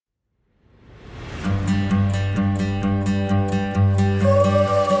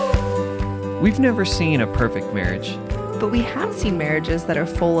We've never seen a perfect marriage. But we have seen marriages that are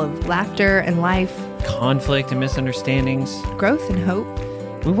full of laughter and life, Conflict and misunderstandings. growth and hope.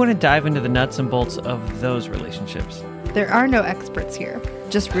 We want to dive into the nuts and bolts of those relationships. There are no experts here,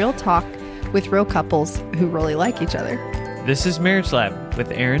 just real talk with real couples who really like each other. This is Marriage Lab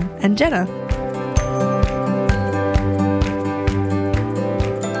with Aaron And Jenna.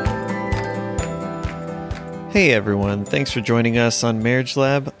 Hey everyone, thanks for joining us on Marriage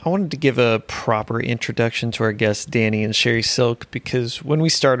Lab. I wanted to give a proper introduction to our guests, Danny and Sherry Silk, because when we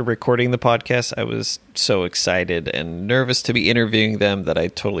started recording the podcast, I was so excited and nervous to be interviewing them that I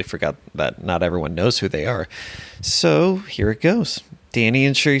totally forgot that not everyone knows who they are. So here it goes. Danny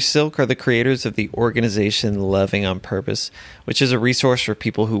and Sherry Silk are the creators of the organization Loving on Purpose, which is a resource for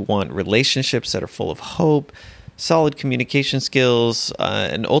people who want relationships that are full of hope, solid communication skills,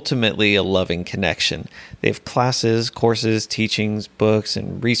 and ultimately a loving connection. They have classes, courses, teachings, books,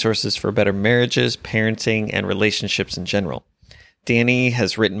 and resources for better marriages, parenting, and relationships in general. Danny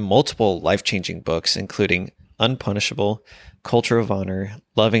has written multiple life-changing books, including Unpunishable, Culture of Honor,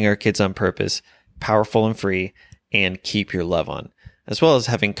 Loving Our Kids on Purpose, Powerful and Free, and Keep Your Love On, as well as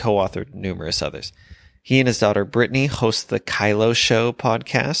having co-authored numerous others. He and his daughter Brittany host the Kylo Show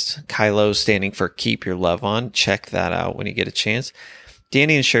podcast. Kylo standing for Keep Your Love On. Check that out when you get a chance.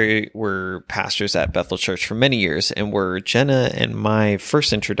 Danny and Sherry were pastors at Bethel Church for many years and were Jenna and my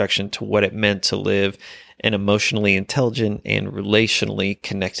first introduction to what it meant to live an emotionally intelligent and relationally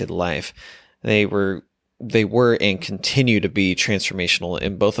connected life. They were and continue to be transformational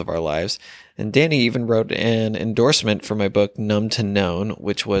in both of our lives. And Danny even wrote an endorsement for my book, Numb to Known,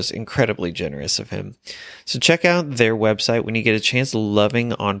 which was incredibly generous of him. So check out their website when you get a chance,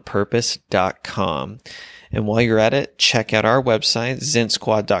 lovingonpurpose.com. And while you're at it, check out our website,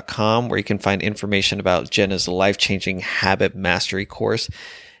 zentsquad.com, where you can find information about Jenna's life-changing habit mastery course.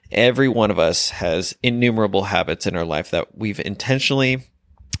 Every one of us has innumerable habits in our life that we've intentionally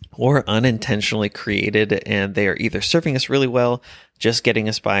or unintentionally created, and they are either serving us really well, just getting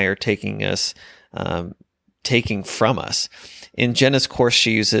us by, or taking from us. In Jenna's course,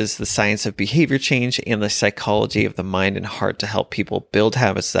 she uses the science of behavior change and the psychology of the mind and heart to help people build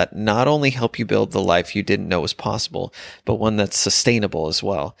habits that not only help you build the life you didn't know was possible, but one that's sustainable as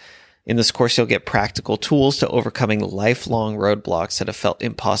well. In this course, you'll get practical tools to overcoming lifelong roadblocks that have felt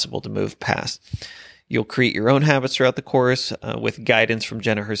impossible to move past. You'll create your own habits throughout the course with guidance from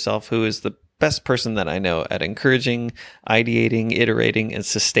Jenna herself, who is the best person that I know at encouraging, ideating, iterating, and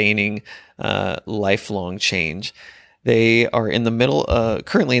sustaining lifelong change. They are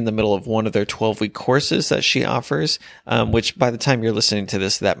currently in the middle of one of their 12-week courses that she offers, which by the time you're listening to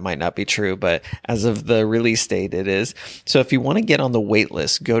this, that might not be true, but as of the release date, it is. So if you want to get on the wait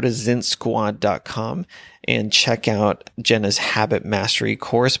list, go to zentsquad.com and check out Jenna's Habit Mastery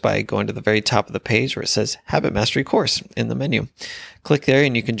course by going to the very top of the page where it says Habit Mastery Course in the menu. Click there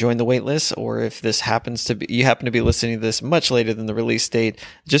and you can join the wait list, or if this you happen to be listening to this much later than the release date,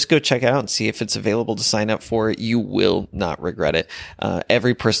 just go check it out and see if it's available to sign up for. You will not regret it.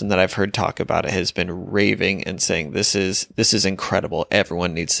 Every person that I've heard talk about it has been raving and saying, this is incredible.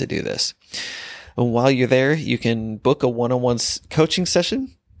 Everyone needs to do this. And while you're there, you can book a one-on-one coaching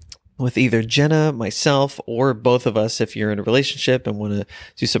session with either Jenna, myself, or both of us if you're in a relationship and want to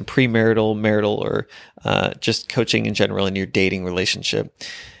do some premarital, marital, or just coaching in general in your dating relationship.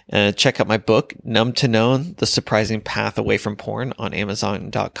 Check out my book, Numb to Known, The Surprising Path Away from Porn, on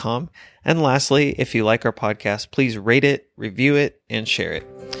Amazon.com. And lastly, if you like our podcast, please rate it, review it, and share it.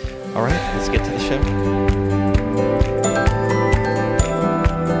 All right, let's get to the show.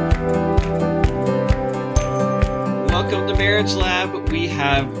 Welcome to Marriage Lab. We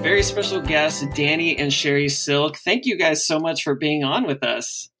have very special guests, Danny and Sherry Silk. Thank you guys so much for being on with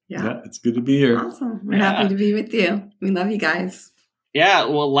us. Yeah, it's good to be here. Awesome. We're happy to be with you. We love you guys. Yeah,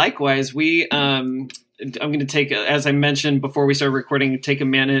 well, likewise. I'm going to take, as I mentioned before we started recording, take a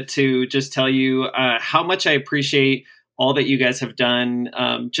minute to just tell you how much I appreciate all that you guys have done.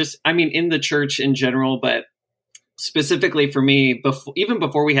 In the church in general, but specifically for me, even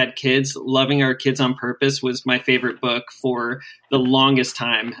before we had kids, Loving Our Kids on Purpose was my favorite book for the longest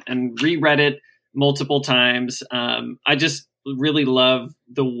time, and reread it multiple times. I just really love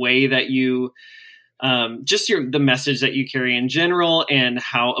the way that you, the message that you carry in general and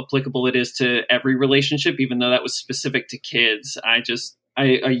how applicable it is to every relationship, even though that was specific to kids. I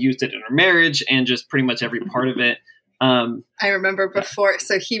used it in our marriage and just pretty much every part of it. I remember before,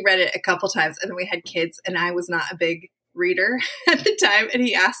 so he read it a couple times and then we had kids and I was not a big reader at the time, and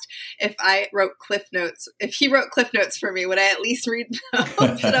he asked if I wrote Cliff Notes. If he wrote Cliff Notes for me, would I at least read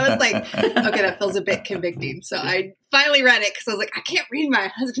those? And I was like, okay, that feels a bit convicting. So I finally read it because I was like, I can't read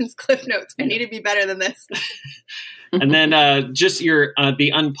my husband's Cliff Notes. I need to be better than this. And then just your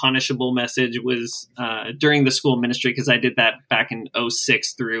the unpunishable message was during the school ministry, because I did that back in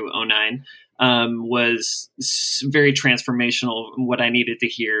 06 through 09. Was very transformational, what I needed to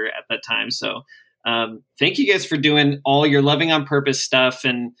hear at that time. So thank you guys for doing all your Loving on Purpose stuff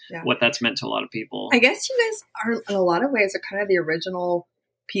and what that's meant to a lot of people. I guess you guys are, in a lot of ways, are kind of the original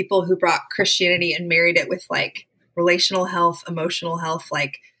people who brought Christianity and married it with like relational health, emotional health,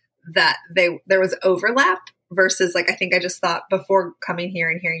 like that there was overlap versus like, I think I just thought before coming here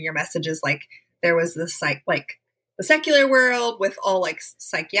and hearing your messages, like there was this like the secular world with all like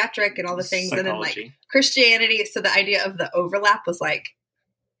psychiatric and all the things, and then like Christianity. So the idea of the overlap was like,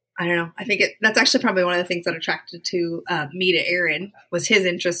 I don't know. I think that's actually probably one of the things that attracted to me to Aaron was his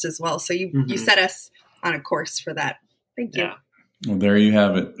interest as well. So you set us on a course for that. Thank you. Yeah. Well, there you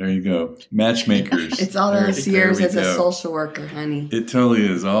have it. There you go. Matchmakers. It's all those years as a social worker, honey. It totally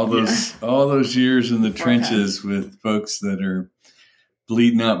is. All those years in the trenches with folks that are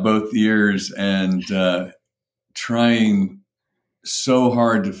bleeding out both ears and trying so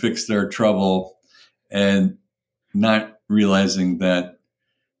hard to fix their trouble and not realizing that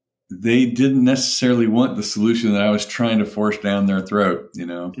they didn't necessarily want the solution that I was trying to force down their throat,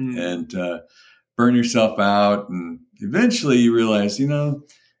 and burn yourself out. And eventually you realize,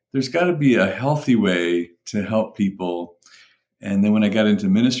 there's got to be a healthy way to help people. And then when I got into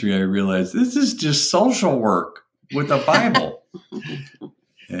ministry, I realized this is just social work with a Bible.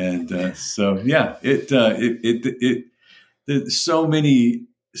 And there's so many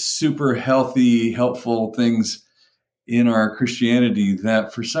super healthy, helpful things in our Christianity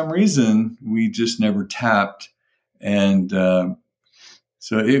that for some reason we just never tapped. And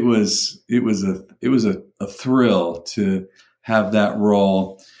so it was a thrill to have that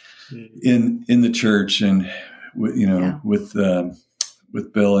role in the church, and with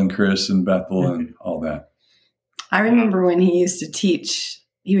Bill and Chris and Bethel and all that. I remember when he used to teach.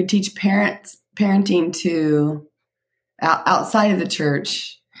 He would teach parenting to outside of the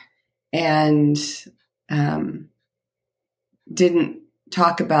church, and didn't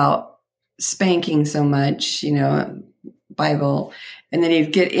talk about spanking so much, Bible. And then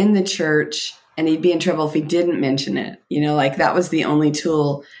he'd get in the church and he'd be in trouble if he didn't mention it. Like that was the only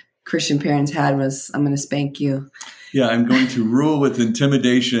tool Christian parents had was, I'm going to spank you. Yeah, I'm going to rule with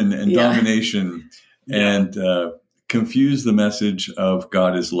intimidation and domination and confuse the message of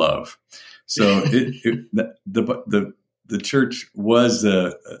God is love. So the church was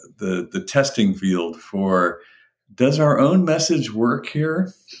the testing field for, does our own message work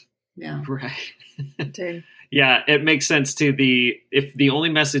here? Yeah. Right. Yeah, it makes sense too. If the only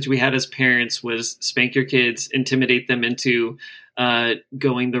message we had as parents was spank your kids, intimidate them into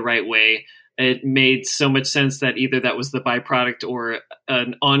going the right way, it made so much sense that either that was the byproduct or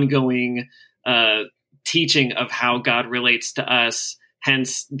an ongoing teaching of how God relates to us.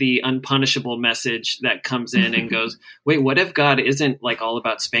 Hence the unpunishable message that comes in and goes, wait, what if God isn't like all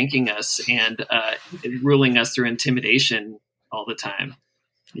about spanking us and ruling us through intimidation all the time?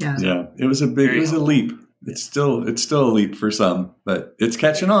 Yeah. It was a leap. It's still a leap for some, but it's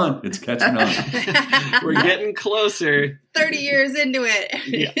catching on. We're getting closer. 30 years into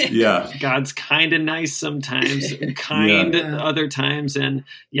it. Yeah. God's kind of nice sometimes, other times. And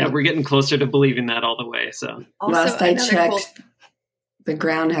we're getting closer to believing that all the way. So last I checked, the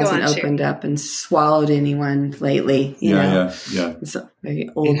ground hasn't opened up and swallowed anyone lately. You know? It's a very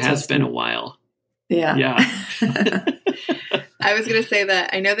old been a while. Yeah. I was going to say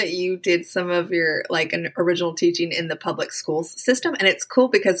that I know that you did some of your an original teaching in the public schools system, and it's cool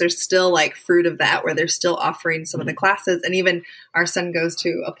because there's still fruit of that where they're still offering some of the classes. And even our son goes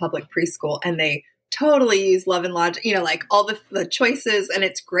to a public preschool and they totally use Love and Logic, all the choices, and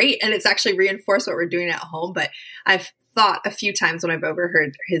it's great. And it's actually reinforced what we're doing at home. But I've thought a few times when I've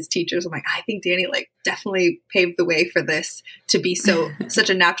overheard his teachers, I'm like, I think Danny definitely paved the way for this to be such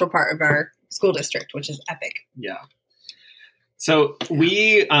a natural part of our school district, which is epic. Yeah. So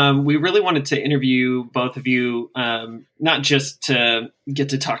we really wanted to interview both of you, not just to get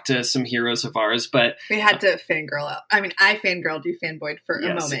to talk to some heroes of ours, but we had to fangirl out. I mean, I fangirled, you fanboyed for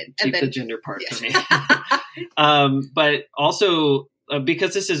a moment. Keep the gender part for me. But also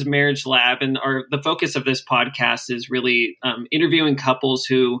because this is Marriage Lab, and the focus of this podcast is really interviewing couples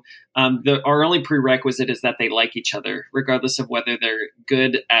who our only prerequisite is that they like each other, regardless of whether they're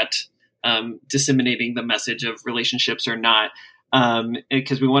good at disseminating the message of relationships or not.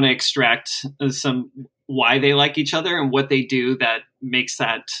 Because we want to extract some why they like each other and what they do that makes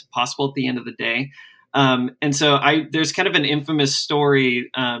that possible at the end of the day. And so there's kind of an infamous story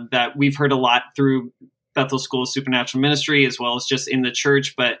that we've heard a lot through Bethel School of Supernatural Ministry, as well as just in the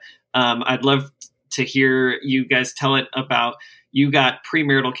church. But I'd love to hear you guys tell it about, you got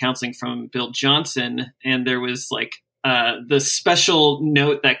premarital counseling from Bill Johnson, and there was like the special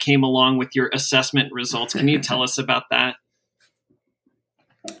note that came along with your assessment results. Can you tell us about that?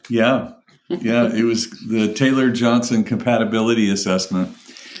 Yeah. It was the Taylor-Johnson compatibility assessment.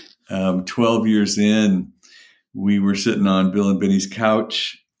 12 years in, we were sitting on Bill and Benny's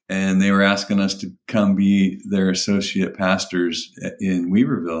couch, and they were asking us to come be their associate pastors in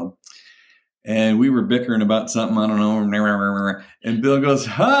Weaverville. And we were bickering about something, I don't know. And Bill goes,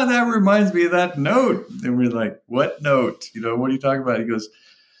 that reminds me of that note. And we're like, what note? What are you talking about? He goes,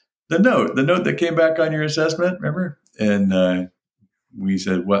 the note that came back on your assessment, remember? And we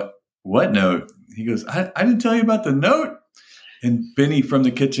said, what note? He goes, I didn't tell you about the note. And Benny from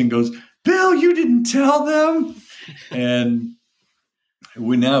the kitchen goes, Bill, you didn't tell them. And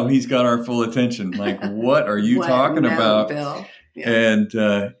now he's got our full attention. Like, what are you talking about? Bill? Yeah.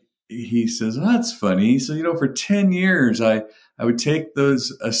 And he says, that's funny. So, for 10 years, I would take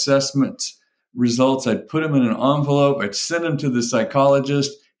those assessment results. I'd put them in an envelope. I'd send them to the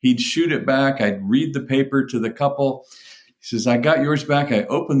psychologist. He'd shoot it back. I'd read the paper to the couple. He says, I got yours back. I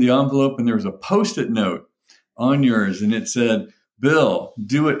opened the envelope, and there was a Post-it note on yours, and it said, Bill,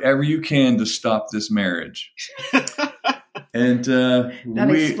 do whatever you can to stop this marriage. And that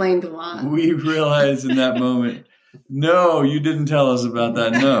explained a lot. We realized in that moment, no, you didn't tell us about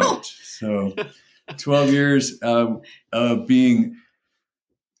that note. So 12 years of being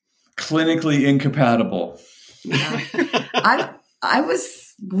clinically incompatible. Yeah. I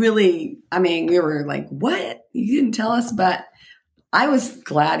was really, we were like, what? You didn't tell us? But I was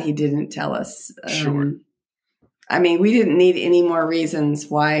glad he didn't tell us. Sure. We didn't need any more reasons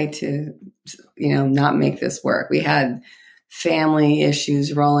why to, not make this work. We had family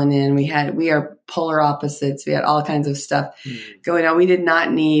issues rolling in. We are polar opposites. We had all kinds of stuff going on. We did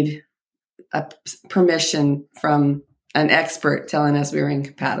not need a permission from an expert telling us we were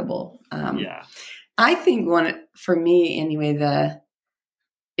incompatible. I think for me anyway,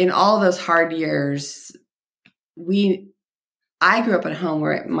 in all those hard years, I grew up at a home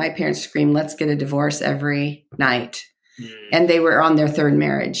where my parents screamed, let's get a divorce every night. And they were on their third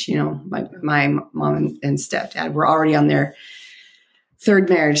marriage. My mom and stepdad were already on their third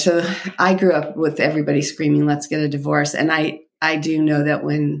marriage. So I grew up with everybody screaming, let's get a divorce. And I do know that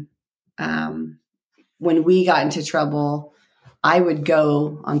when we got into trouble, I would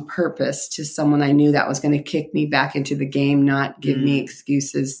go on purpose to someone I knew that was going to kick me back into the game, not give me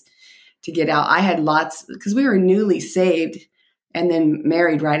excuses to get out. I had lots, because we were newly saved and then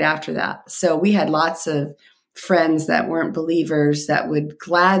married right after that. So we had lots of friends that weren't believers that would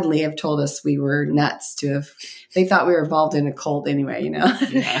gladly have told us we were nuts they thought we were involved in a cult anyway,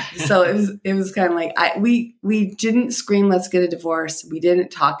 Yeah. So it was kind of like, we didn't scream, let's get a divorce. We didn't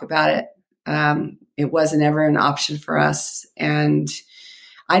talk about it. It wasn't ever an option for us. And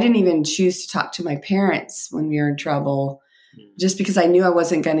I didn't even choose to talk to my parents when we were in trouble, just because I knew I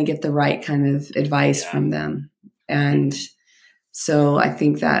wasn't going to get the right kind of advice from them. And so I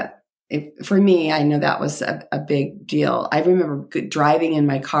think that for me, I know that was a big deal. I remember driving in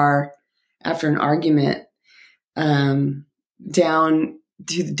my car after an argument down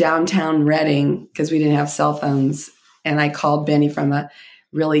to downtown Reading, because we didn't have cell phones. And I called Benny from a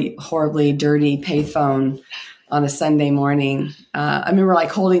really horribly dirty payphone on a Sunday morning. I remember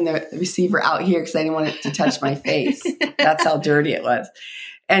holding the receiver out here because I didn't want it to touch my face. That's how dirty it was.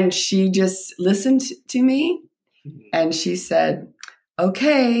 And she just listened to me, and she said,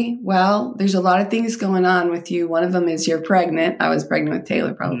 okay, well, there's a lot of things going on with you. One of them is you're pregnant. I was pregnant with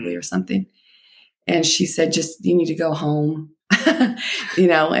Taylor probably or something. And she said, you need to go home,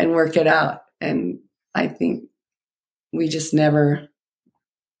 and work it out. And I think we just never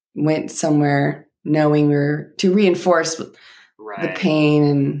went somewhere knowing to reinforce the pain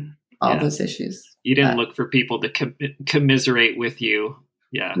and all those issues. You didn't look for people to commiserate with you.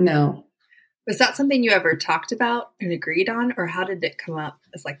 Yeah. No. Was that something you ever talked about and agreed on, or how did it come up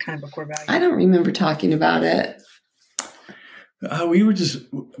as kind of a core value? I don't remember talking about it. We were just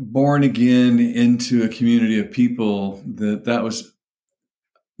born again into a community of people that was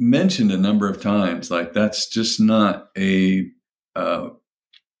mentioned a number of times. That's just not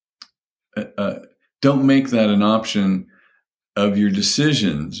don't make that an option of your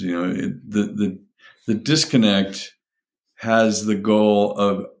decisions. The disconnect has the goal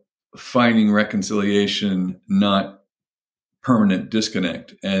of finding reconciliation, not permanent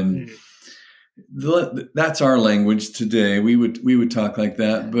disconnect. And that's our language today. We would talk like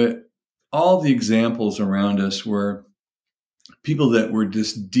that, but all the examples around us were people that were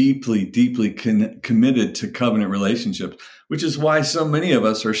just deeply, deeply committed to covenant relationships, which is why so many of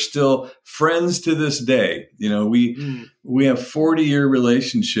us are still friends to this day. We have 40-year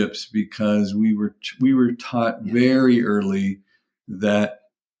relationships because we were taught very early that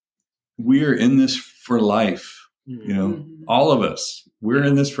we are in this for life. All of us, we're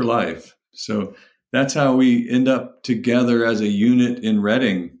in this for life. So that's how we end up together as a unit in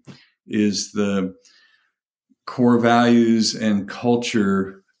Redding, is the core values and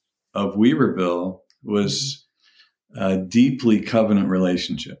culture of Weaverville was deeply covenant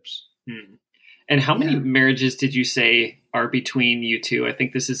relationships. And how many marriages did you say are between you two? I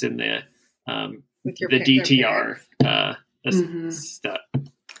think this is in the DTR stuff.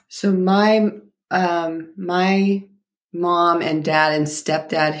 So my mom and dad and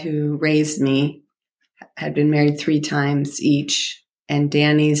stepdad who raised me had been married 3 times each, and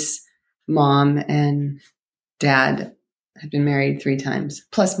Danny's mom and dad had been married 3 times,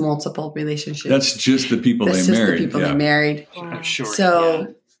 plus multiple relationships. That's just the people they married. The people they married. I'm sure.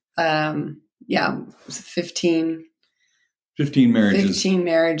 So, 15 marriages. 15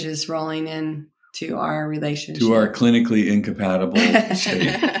 marriages rolling in to our relationship. To our clinically incompatible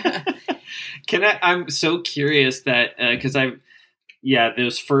state. I'm so curious that, because the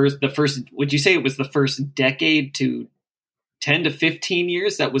first, would you say it was the first decade to 10 to 15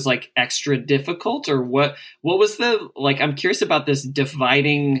 years that was like extra difficult, or what was I'm curious about this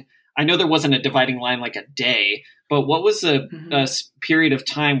dividing. I know there wasn't a dividing line like a day, but what was a period of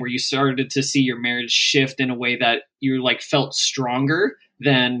time where you started to see your marriage shift in a way that you like felt stronger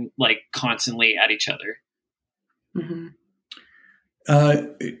than like constantly at each other?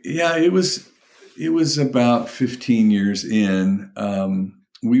 It was about 15 years in.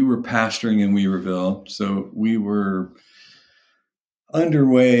 We were pastoring in Weaverville, so we were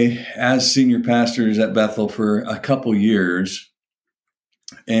underway as senior pastors at Bethel for a couple years.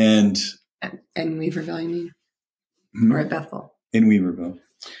 And Weaverville, you mean? Or at Bethel? In Weaverville.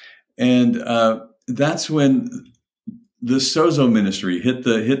 And that's when the Sozo ministry hit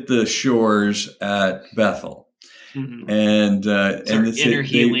the shores at Bethel. Mm-hmm. And inner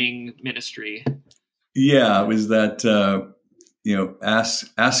healing ministry. Yeah, it was that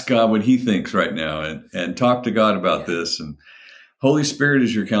ask God what He thinks right now, and talk to God about this, and Holy Spirit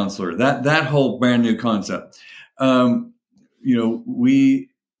is your counselor. That whole brand new concept. We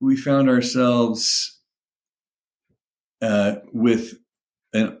found ourselves with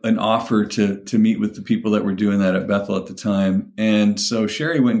an offer to meet with the people that were doing that at Bethel at the time, and so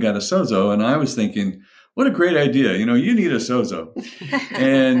Sherry went and got a Sozo, and I was thinking, what a great idea. You need a Sozo.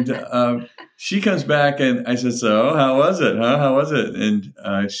 And she comes back and I said, so how was it? Huh? How was it? And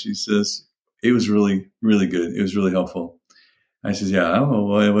she says, it was really, really good. It was really helpful. I said, yeah, well,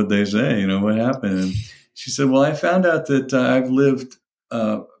 what'd they say? What happened? And she said, well, I found out that I've lived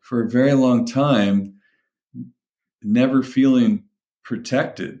for a very long time never feeling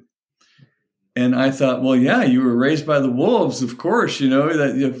protected. And I thought, well, yeah, you were raised by the wolves. Of course,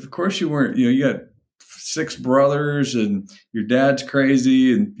 of course you weren't, you got 6 brothers and your dad's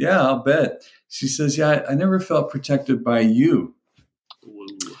crazy. And yeah, I'll bet. She says, yeah, I never felt protected by you.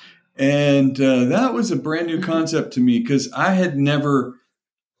 Whoa. And that was a brand new concept to me, because I had never,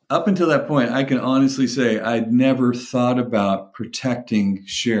 up until that point, I can honestly say I'd never thought about protecting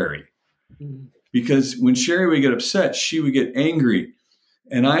Sherry. Because when Sherry would get upset, she would get angry.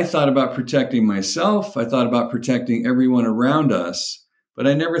 And I thought about protecting myself. I thought about protecting everyone around us. But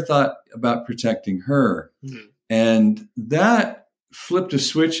I never thought about protecting her. Mm-hmm. And that flipped a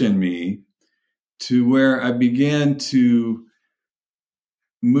switch in me to where I began to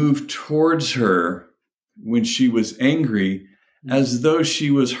move towards her when she was angry, as though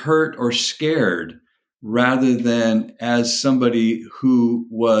she was hurt or scared, rather than as somebody who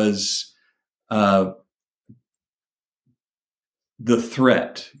was the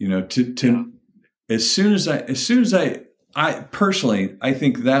threat. As soon as I personally, I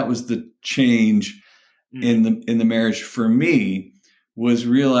think that was the change in the marriage for me, was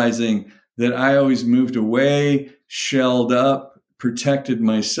realizing that I always moved away, shelled up, protected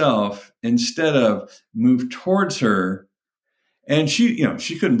myself, instead of moved towards her. And she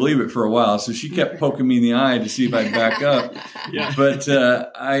couldn't believe it for a while, so she kept poking me in the eye to see if I'd back up. Yeah. But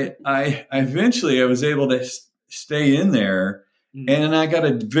I eventually was able to stay in there, and I got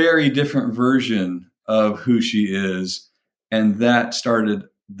a very different version of who she is. And that started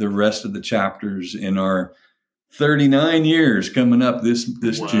the rest of the chapters in our 39 years coming up this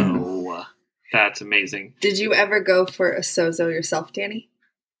June. That's amazing. Did you ever go for a Sozo yourself, Danny?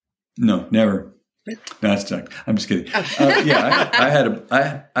 No, never. No, that's Chuck. I'm just kidding. I've had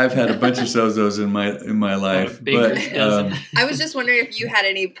a bunch of Sozos in my life, but I was just wondering if you had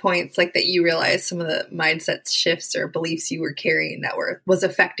any points like that you realized some of the mindset shifts or beliefs you were carrying that was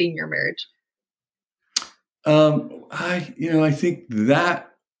affecting your marriage. I think that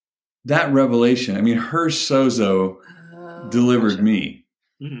revelation. I mean, her Sozo delivered me.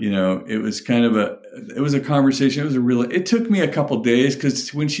 Mm-hmm. It was kind of a conversation. It took me a couple days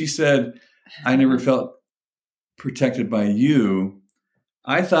because when she said, I never felt protected by you,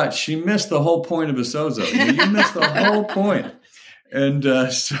 I thought she missed the whole point of a Sozo. You missed the whole point.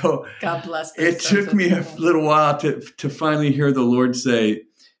 And so God bless it took me a little while to finally hear the Lord say,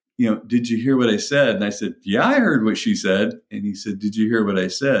 did you hear what I said? And I said, yeah, I heard what she said. And he said, did you hear what I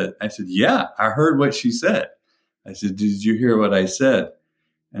said? I said, yeah, I heard what she said. I said, did you hear what I said?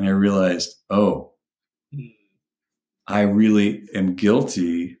 And I realized, I really am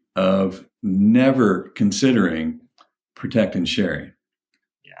guilty of never considering protect and sharing.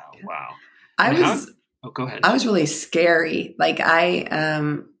 Yeah. Wow. Go ahead. I was really scary. Like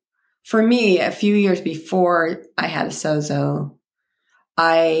for me, a few years before I had a Sozo,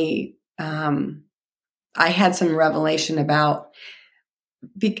 I had some revelation about,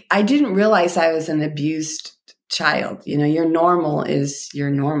 I didn't realize I was an abused child. Your normal is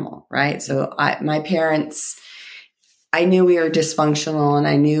your normal, right? So my parents, I knew we were dysfunctional, and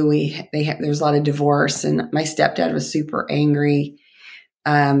I knew there was a lot of divorce, and my stepdad was super angry.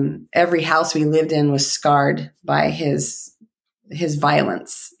 Every house we lived in was scarred by his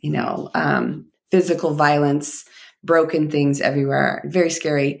violence, physical violence, broken things everywhere. Very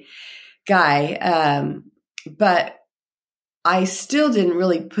scary guy. But I still didn't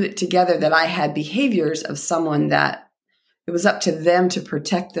really put it together that I had behaviors of someone that it was up to them to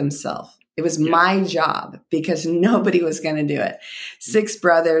protect themselves. It was my job because nobody was going to do it. 6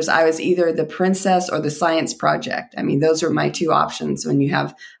 brothers. I was either the princess or the science project. I mean, those were my 2 options when you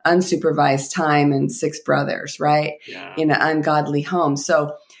have unsupervised time and 6 brothers, right? Yeah. In an ungodly home.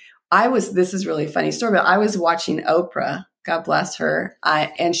 So this is really a funny story, but I was watching Oprah, God bless her.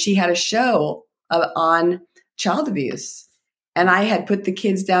 And she had a show on child abuse. And I had put the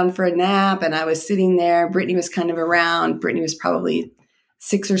kids down for a nap, and I was sitting there. Brittany was kind of around. Brittany was probably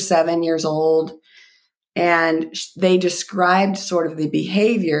 6 or 7 years old. And they described sort of the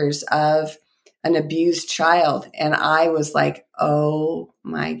behaviors of an abused child. And I was like, oh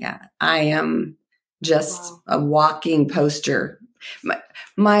my God, I am just a walking poster.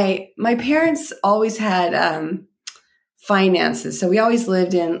 My parents always had finances. So we always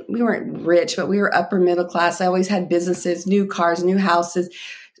we weren't rich, but we were upper middle class. I always had businesses, new cars, new houses.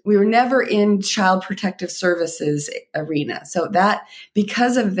 We were never in child protective services arena. So that,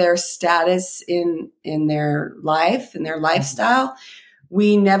 because of their status in their life and their lifestyle,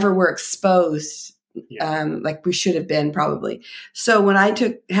 we never were exposed like we should have been probably. So when I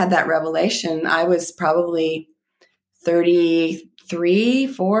had that revelation, I was probably 33,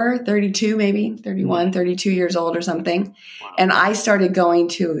 4, 32, maybe 31, 32 years old or something. Wow. And I started going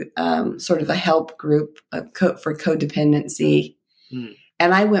to sort of a help group for codependency.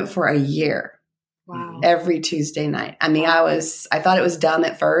 And I went for a year. Wow. Every Tuesday night. I mean, I thought it was dumb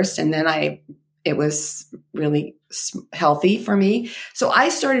at first, and then it was really healthy for me. So I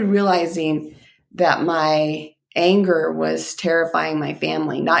started realizing that my anger was terrifying my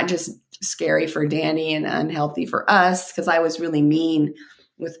family, not just scary for Danny and unhealthy for us, because I was really mean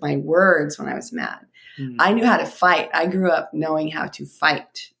with my words when I was mad. I knew how to fight. I grew up knowing how to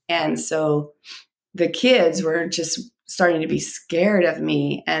fight. And so the kids were just starting to be scared of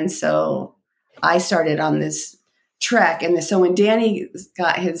me. And so I started on this trek. And so when Danny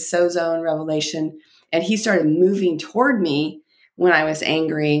got his Sozo revelation and he started moving toward me when I was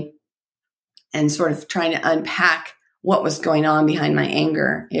angry and sort of trying to unpack what was going on behind my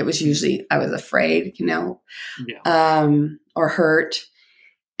anger, it was usually I was afraid, or hurt.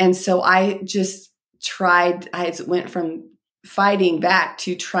 And so I just I went from fighting back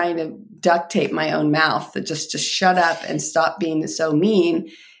to trying to duct tape my own mouth, to just shut up and stop being so mean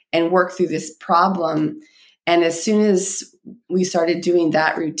and work through this problem. And as soon as we started doing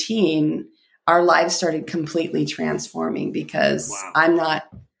that routine, our lives started completely transforming, because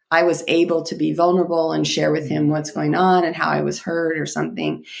I was able to be vulnerable and share with him what's going on and how I was hurt or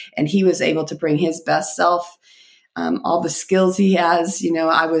something. And he was able to bring his best self, all the skills he has,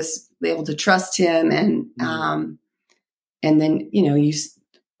 I was able to trust him. And then,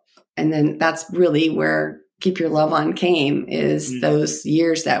 and then that's really where Keep Your Love On came, is those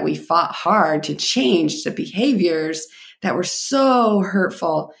years that we fought hard to change the behaviors that were so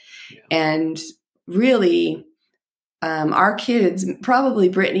hurtful and really our kids, probably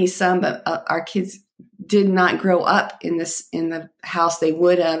Brittany some, but our kids did not grow up in the house they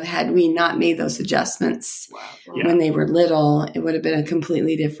would have had we not made those adjustments when they were little. It would have been a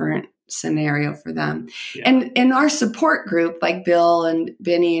completely different scenario for them. Yeah. And in our support group, like Bill and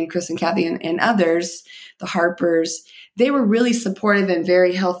Benny and Chris and Kathy and others, the Harpers, they were really supportive and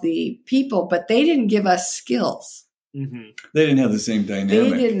very healthy people, but they didn't give us skills. Mm-hmm. They didn't have the same dynamic.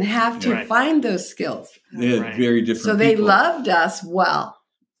 They didn't have to find those skills. They had very different So they loved us well,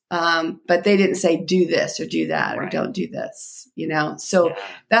 but they didn't say, do this or do that or don't do this, So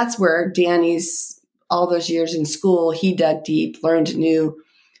that's where Danny's, all those years in school, he dug deep, learned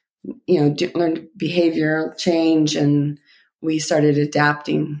learned behavior change, and we started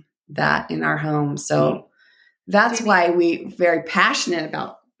adapting that in our home. So that's why we're very passionate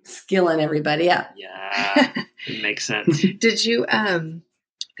about skilling everybody up. Yeah, it makes sense. Did you,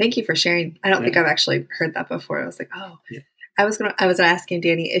 thank you for sharing. I don't think I've actually heard that before. I was like, I was asking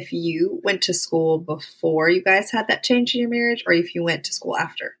Danny if you went to school before you guys had that change in your marriage, or if you went to school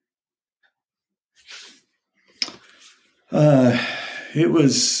after.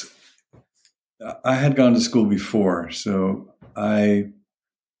 I had gone to school before, so we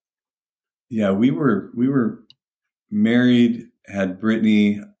were married, had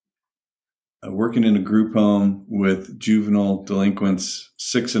Brittany, working in a group home with juvenile delinquents,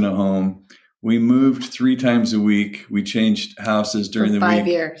 6 in a home. We moved 3 times a week. We changed houses during the week. 5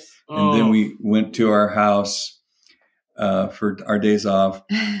 years. And then we went to our house for our days off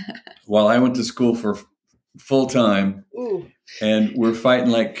while I went to school for full time. And we're fighting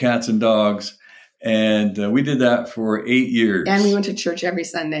like cats and dogs. And we did that for 8 years. And we went to church every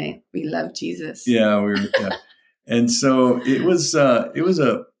Sunday. We loved Jesus. Yeah, and so it was a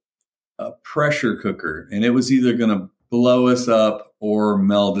pressure cooker, and it was either going to blow us up or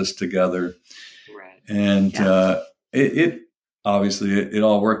meld us together. Right. And it obviously it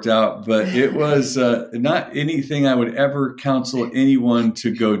all worked out, but it was not anything I would ever counsel anyone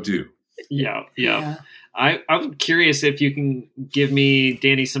to go do. Yeah. I'm curious if you can give me,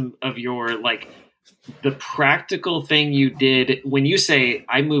 Danny, some of your the practical thing you did when you say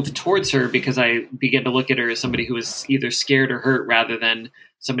I moved towards her because I began to look at her as somebody who was either scared or hurt rather than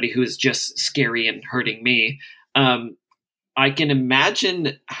somebody who is just scary and hurting me. I can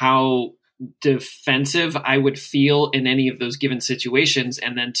imagine how defensive I would feel in any of those given situations.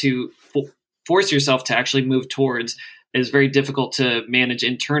 And then to force yourself to actually move towards is very difficult to manage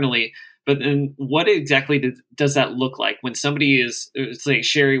internally. But then what exactly does that look like when somebody is, say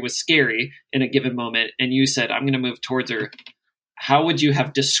Sherry was scary in a given moment and you said, I'm going to move towards her. How would you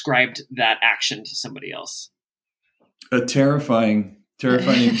have described that action to somebody else? Terrifying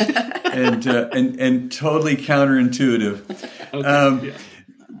and totally counterintuitive. Okay.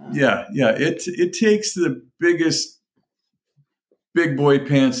 It takes the biggest big boy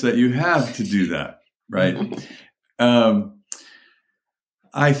pants that you have to do that. Right.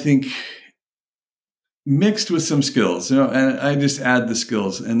 I think mixed with some skills, and I just add the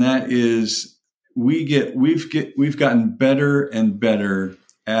skills, and that is we've gotten better and better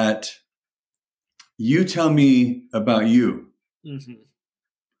at you tell me about you,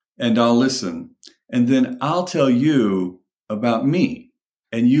 and I'll listen, and then I'll tell you about me,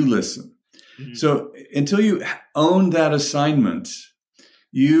 and you listen. Mm-hmm. So until you own that assignment,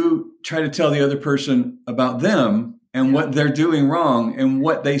 you try to tell the other person about them and what they're doing wrong and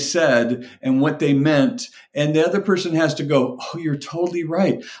what they said and what they meant. And the other person has to go, oh, you're totally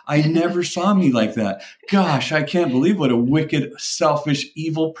right. I never saw me like that. Gosh, I can't believe what a wicked, selfish,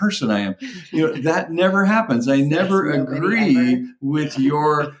 evil person I am. That never happens. I never agree with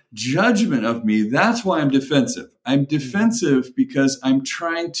your judgment of me. That's why I'm defensive. I'm defensive because I'm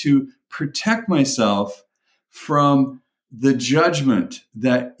trying to protect myself from the judgment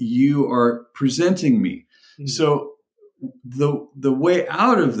that you are presenting me. Mm-hmm. So the way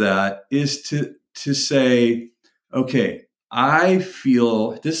out of that is to say, okay, I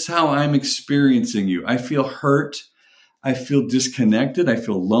feel this is how I'm experiencing you. I feel hurt. I feel disconnected. I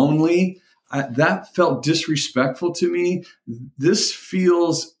feel lonely. That felt disrespectful to me. This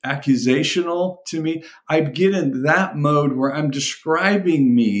feels accusational to me. I get in that mode where I'm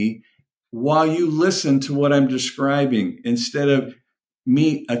describing me while you listen to what I'm describing instead of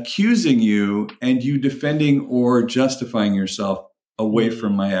me accusing you and you defending or justifying yourself away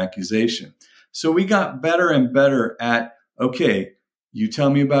from my accusation. So we got better and better at, okay, you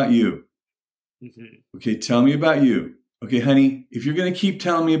tell me about you. Mm-hmm. Okay, tell me about you. Okay, honey, if you're going to keep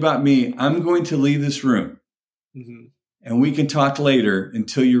telling me about me, I'm going to leave this room. Mm-hmm. And we can talk later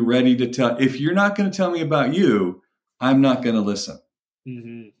until you're ready to tell. If you're not going to tell me about you, I'm not going to listen.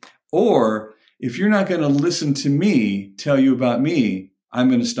 Mm-hmm. Or if you're not going to listen to me tell you about me, I'm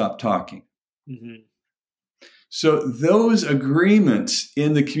going to stop talking. Mm-hmm. So those agreements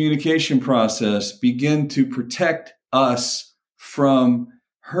in the communication process begin to protect us from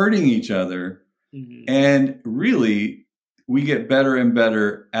hurting each other. Mm-hmm. And really, we get better and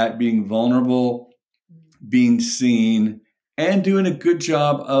better at being vulnerable, being seen, and doing a good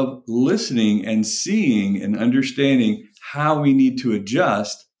job of listening and seeing and understanding how we need to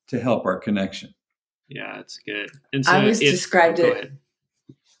adjust to help our connection. Yeah, it's good. And so I was described it. Ahead.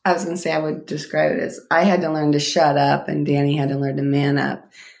 I was going to say I would describe it as I had to learn to shut up, and Danny had to learn to man up.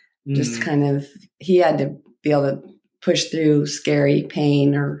 Just kind of, he had to be able to push through scary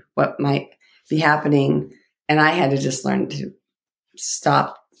pain or what might be happening, and I had to just learn to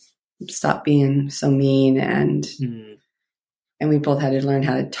stop being so mean, and we both had to learn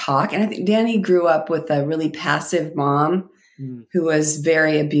how to talk. And I think Danny grew up with a really passive mom who was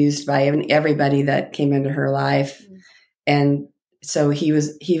very abused by everybody that came into her life, and so he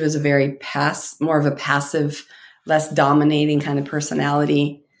was a very more of a passive, less dominating kind of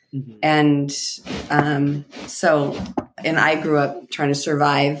personality. Mm-hmm. And and I grew up trying to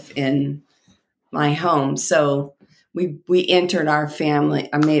survive in my home. So we entered our family,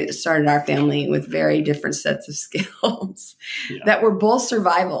 started our family with very different sets of skills that were both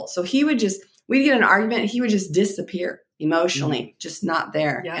survival. So we'd get an argument, he would just disappear emotionally, just not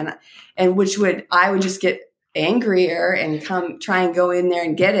there. Yeah. And I would just get angrier and try and go in there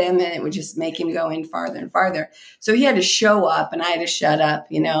and get him, and it would just make him go in farther and farther. So he had to show up and I had to shut up.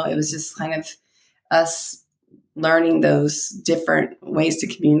 It was just kind of us learning those different ways to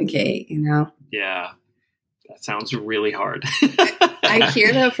communicate, Yeah. That sounds really hard. I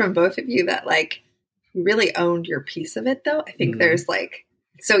hear though from both of you that you really owned your piece of it though. I think there's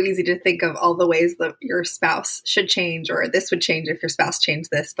it's so easy to think of all the ways that your spouse should change, or this would change if your spouse changed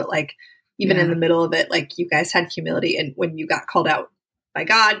this, but even in the middle of it, you guys had humility. And when you got called out by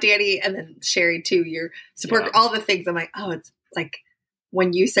God, Danny, and then Sherry too, your support, all the things, I'm it's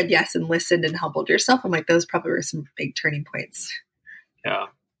when you said yes and listened and humbled yourself, I'm those probably were some big turning points. Yeah.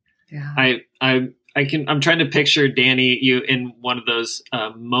 Yeah. I'm trying to picture Danny, you in one of those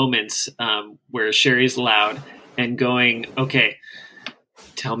moments where Sherry's loud and going, okay,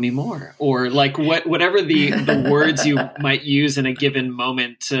 tell me more, or whatever the words you might use in a given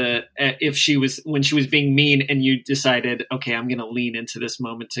moment to, when she was being mean and you decided, okay, I'm going to lean into this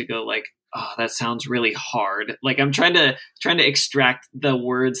moment to go oh, that sounds really hard. I'm trying to extract the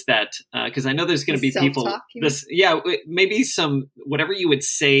words that, cause I know there's going to be people maybe some, whatever you would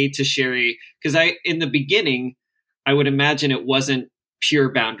say to Sherry. Cause in the beginning, I would imagine it wasn't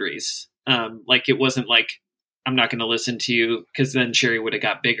pure boundaries. It wasn't I'm not going to listen to you, because then Sherry would have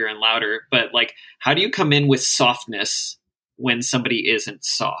got bigger and louder. But how do you come in with softness when somebody isn't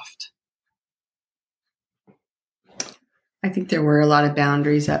soft? I think there were a lot of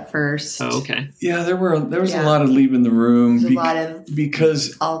boundaries at first. Oh, okay. Yeah, there was a lot of leaving the room. A lot of,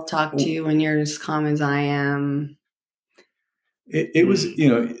 because I'll talk to you when you're as calm as I am. It was,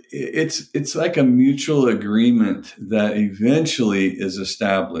 it's like a mutual agreement that eventually is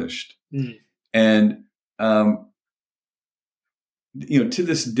established. And to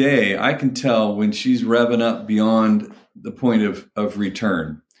this day, I can tell when she's revving up beyond the point of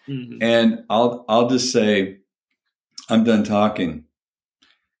return. Mm-hmm. And I'll just say, I'm done talking.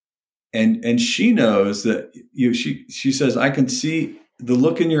 And she knows that she says, I can see the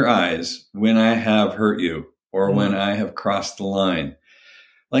look in your eyes when I have hurt you or when I have crossed the line.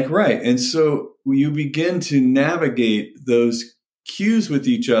 Right. And so you begin to navigate those cues with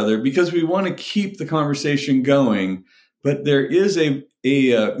each other, because we want to keep the conversation going, but there is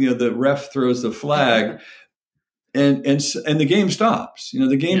the ref throws the flag and the game stops.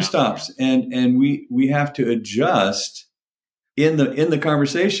 The game stops, and we have to adjust in the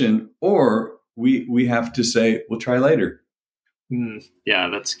conversation, or we have to say, we'll try later. Yeah,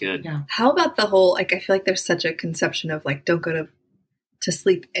 that's good. Yeah. How about the whole, I feel like there's such a conception of don't go to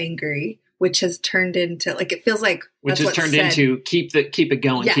sleep angry, which has turned into it feels like which has turned into keep it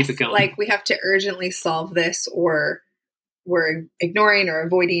going, yes, keep it going. We have to urgently solve this, or we're ignoring or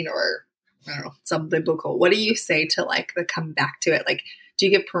avoiding, or I don't know, some biblical. What do you say to the come back to it? Do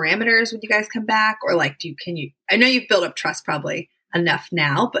you give parameters when you guys come back, or can you? I know you've built up trust probably enough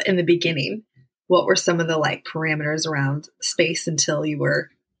now, but in the beginning, what were some of the parameters around space until you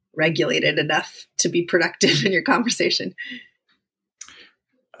were regulated enough to be productive in your conversation?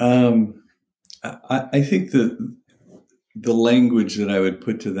 I think the language that I would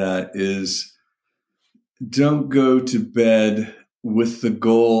put to that is, don't go to bed with the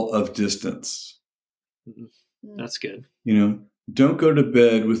goal of distance. That's good. don't go to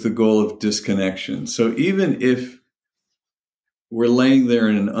bed with the goal of disconnection. So even if we're laying there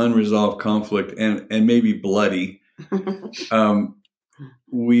in an unresolved conflict and maybe bloody,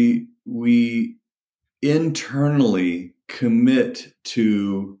 we internally commit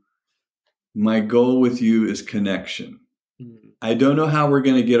to, my goal with you is connection. I don't know how we're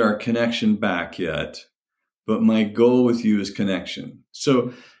going to get our connection back yet, but my goal with you is connection.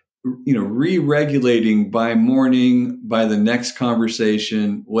 So, re-regulating by morning, by the next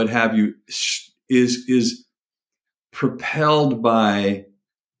conversation, what have you, is propelled by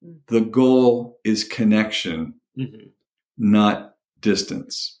the goal is connection, not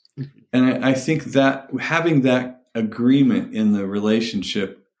distance. And I think that having that agreement in the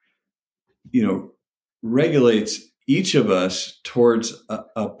relationship, regulates each of us towards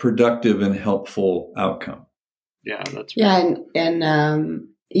a productive and helpful outcome. Yeah, that's right. Yeah, and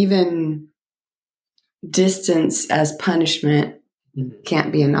even distance as punishment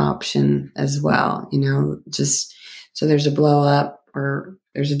can't be an option as well. Just so there's a blow up or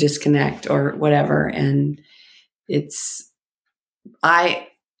there's a disconnect or whatever, and I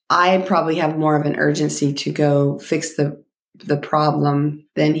probably have more of an urgency to go fix the problem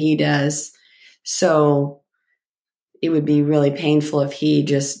than he does. So it would be really painful if he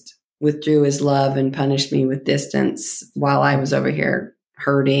just withdrew his love and punished me with distance while I was over here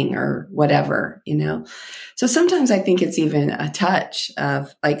hurting or whatever, So sometimes I think it's even a touch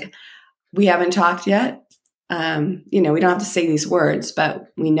of like, we haven't talked yet. We don't have to say these words, but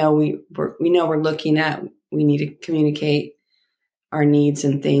we know we're looking at, we need to communicate our needs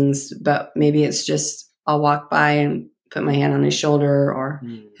and things, but maybe it's just, I'll walk by and put my hand on his shoulder, or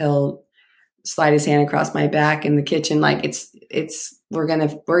he'll slide his hand across my back in the kitchen. Like we're going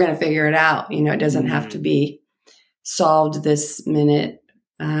to figure it out. It doesn't have to be solved this minute,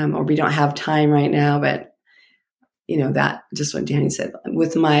 or we don't have time right now, but that just what Danny said,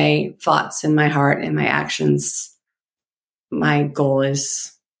 with my thoughts and my heart and my actions, my goal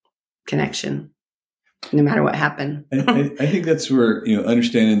is connection, no matter what happened. I think that's where,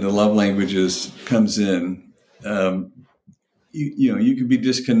 understanding the love languages comes in. You can be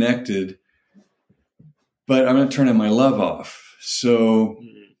disconnected, but I'm not turning my love off. So,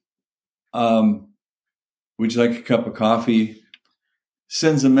 would you like a cup of coffee?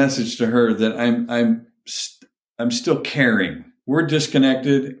 Sends a message to her that I'm still caring. We're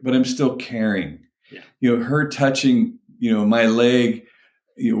disconnected, but I'm still caring. Yeah. Her touching, my leg,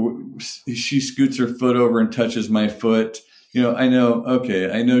 she scoots her foot over and touches my foot. I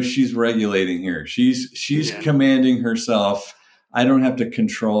know she's regulating here. She's commanding herself. I don't have to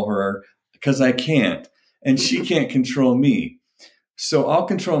control her because I can't. And she can't control me. So I'll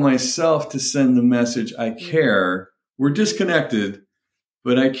control myself to send the message, I care. We're disconnected,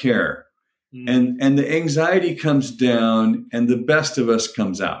 but I care. And the anxiety comes down and the best of us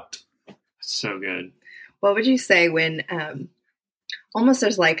comes out. So good. What would you say when almost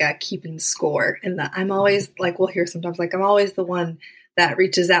there's like a keeping score, and I'm always like, we'll hear sometimes like, I'm always the one that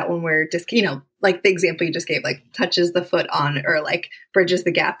reaches out when we're just, like the example you just gave, like touches the foot on or like bridges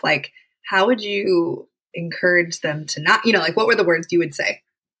the gap. Like, how would you encourage them to not, like what were the words you would say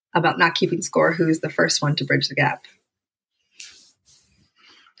about not keeping score? Who's the first one to bridge the gap?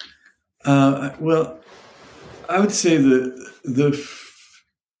 Well, I would say the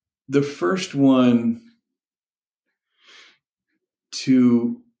first one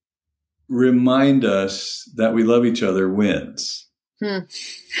to remind us that we love each other wins.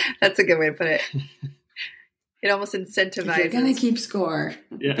 That's a good way to put it. It almost incentivizes. You're going to keep score.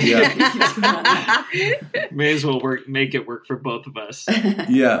 Yeah. May as well make it work for both of us.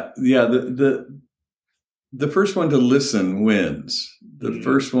 Yeah. The first one to listen wins. The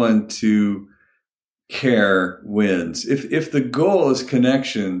first one to care wins. If the goal is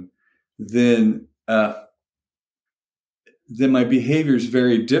connection, then my behavior is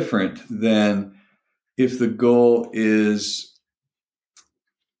very different than if the goal is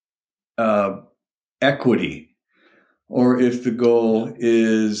equity, or if the goal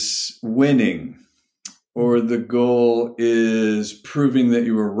is winning, or the goal is proving that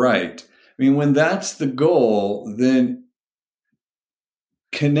you were right. I mean, when that's the goal, then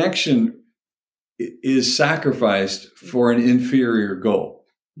connection is sacrificed for an inferior goal.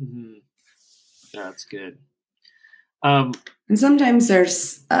 Mm-hmm. That's good. And sometimes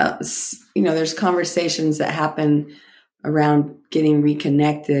there's conversations that happen around getting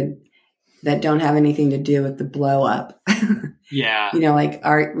reconnected that don't have anything to do with the blow up. Yeah.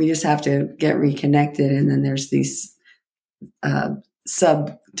 We just have to get reconnected. And then there's these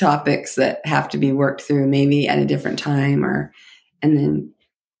subtopics that have to be worked through maybe at a different time, and then,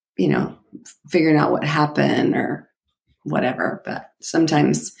 figuring out what happened or whatever. But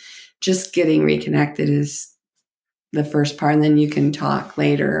sometimes just getting reconnected is the first part, and then you can talk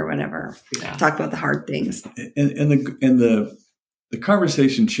later or whatever. Yeah. Talk about the hard things. And the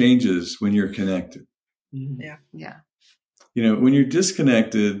conversation changes when you're connected. Yeah. Yeah. When you're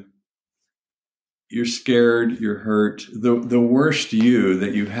disconnected, you're scared, you're hurt. The worst you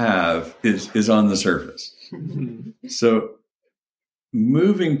that you have is on the surface. So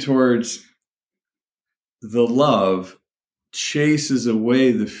moving towards the love chases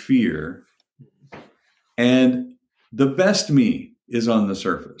away the fear, and the best me is on the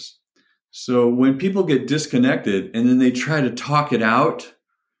surface. So when people get disconnected and then they try to talk it out,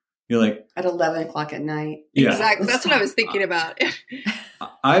 you're like, at 11 o'clock at night. Yeah. Exactly. That's what I was thinking about.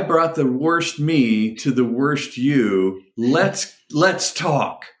 I brought the worst me to the worst you. Let's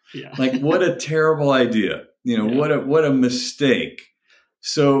talk. Yeah. Like, what a terrible idea. What a mistake.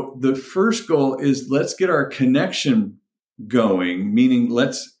 So the first goal is let's get our connection going, meaning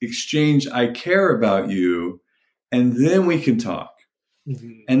let's exchange, I care about you, and then we can talk.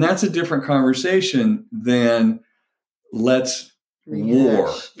 Mm-hmm. And that's a different conversation than let's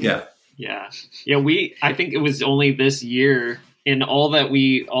war. Yeah. Yeah. Yeah. I think it was only this year, in all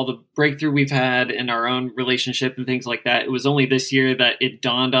the breakthrough we've had in our own relationship and things like that, it was only this year that it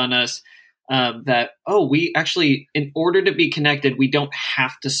dawned on us that, we actually, in order to be connected, we don't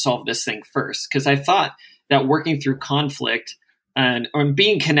have to solve this thing first. Because I thought that working through conflict or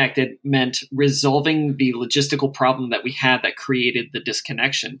being connected meant resolving the logistical problem that we had that created the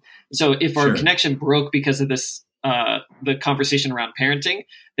disconnection. So if our connection broke because of this, the conversation around parenting,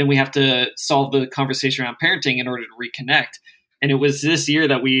 then we have to solve the conversation around parenting in order to reconnect. And it was this year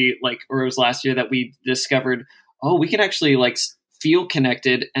that or it was last year that we discovered, we can actually feel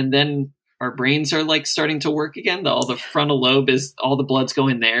connected, and then our brains are starting to work again. All the frontal lobe all the blood's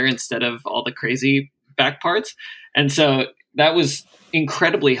going there instead of all the crazy back parts. And so that was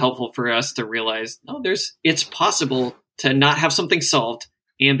incredibly helpful for us to realize, it's possible to not have something solved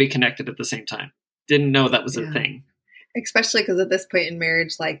and be connected at the same time. Didn't know that was a thing. Especially because at this point in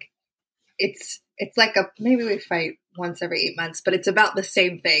marriage, it's like maybe we fight once every 8 months, but it's about the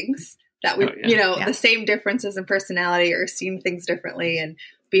same things that we, the same differences in personality or seeing things differently and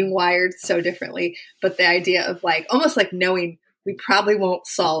being wired so differently. But the idea of almost knowing we probably won't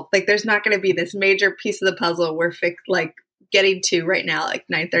solve, there's not going to be this major piece of the puzzle we're getting to right now,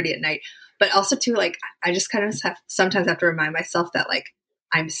 9:30 at night. But also too, I just kind of sometimes have to remind myself that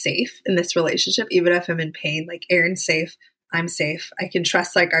I'm safe in this relationship, even if I'm in pain. Aaron's safe, I'm safe. I can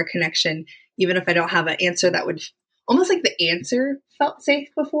trust our connection, even if I don't have an answer that would almost the answer felt safe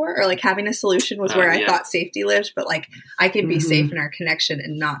before, or having a solution was where I thought safety lived. But I can be safe in our connection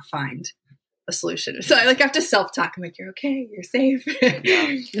and not find a solution. So I have to self-talk. I'm you're okay, you're safe.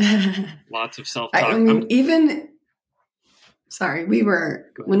 Lots of self-talk. I mean, when we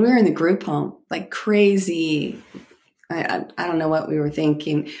were in the group home, crazy. I don't know what we were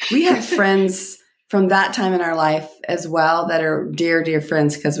thinking. We have friends from that time in our life as well that are dear, dear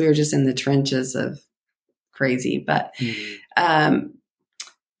friends, because we were just in the trenches of crazy. But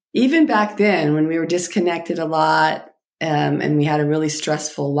even back then, when we were disconnected a lot and we had a really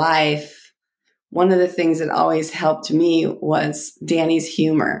stressful life, one of the things that always helped me was Danny's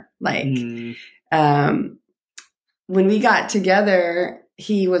humor. When we got together,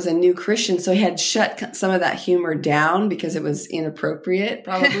 he was a new Christian, so he had shut some of that humor down because it was inappropriate,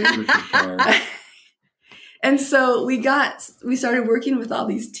 probably. And so we started working with all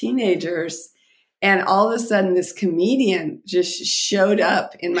these teenagers, and all of a sudden this comedian just showed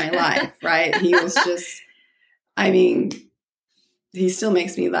up in my life, right? He was just, he still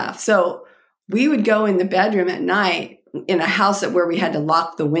makes me laugh. So we would go in the bedroom at night in a house where we had to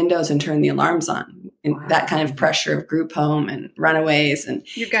lock the windows and turn the alarms on. And that kind of pressure of group home and runaways. And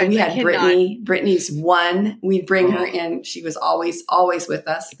we had Brittany. Brittany's one. We'd bring her in. She was always with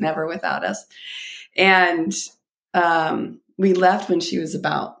us, never without us. And we left when she was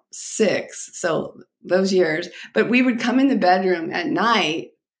about 6. So those years. But we would come in the bedroom at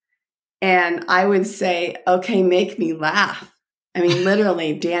night and I would say, okay, make me laugh.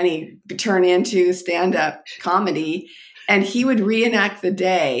 Literally, Danny would turn into stand-up comedy and he would reenact the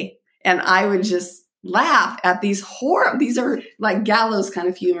day. And I would just laugh at these are gallows kind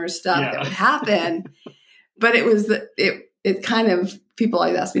of humor stuff that would happen. But it was, it kind of, people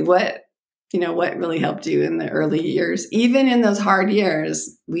always ask me, what really helped you in the early years? Even in those hard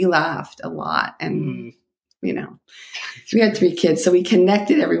years, we laughed a lot. And, we had 3 kids, so we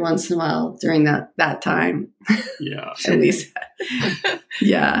connected every once in a while during that time. Yeah. At least.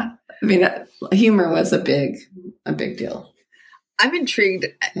 Yeah. Humor was a big deal. I'm intrigued.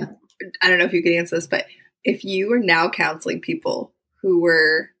 Yeah. I don't know if you could answer this, but if you were now counseling people who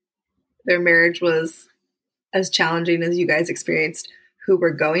were, their marriage was as challenging as you guys experienced, who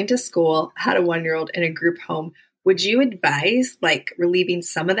were going to school, had a 1-year-old in a group home, would you advise like relieving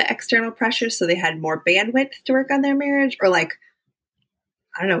some of the external pressures so they had more bandwidth to work on their marriage? Or like,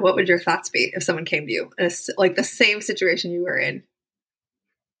 I don't know, what would your thoughts be if someone came to you in like the same situation you were in?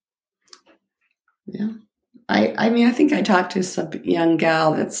 Yeah. I mean, I think I talked to some young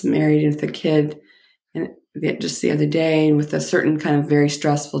gal that's married with a kid and just the other day, and with a certain kind of very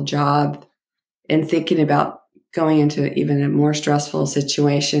stressful job and thinking about going into even a more stressful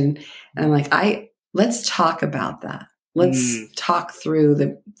situation. And I'm like, let's talk about that. Let's talk through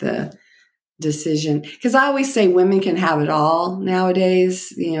the decision. Cause I always say women can have it all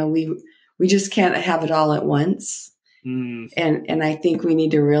nowadays. You know, we just can't have it all at once. And I think we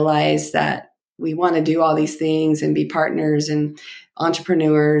need to realize that we want to do all these things and be partners and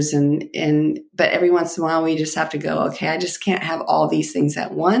entrepreneurs but every once in a while we just have to go, okay, I just can't have all these things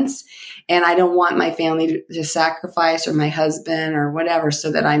at once. And I don't want my family to sacrifice, or my husband or whatever,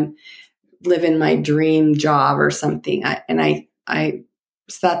 so that I'm living my dream job or something. I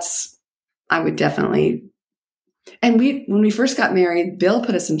would definitely. And when we first got married, Bill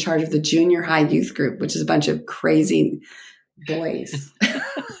put us in charge of the junior high youth group, which is a bunch of crazy boys.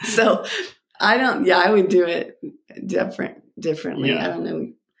 So I would do it differently. Yeah. I don't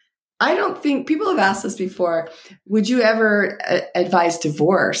know. I don't think people have asked us before, would you ever advise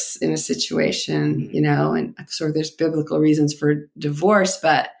divorce in a situation, you know, and sort of there's biblical reasons for divorce,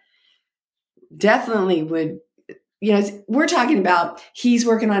 but definitely would, you know, we're talking about he's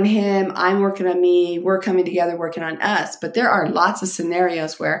working on him, I'm working on me, we're coming together, working on us. But there are lots of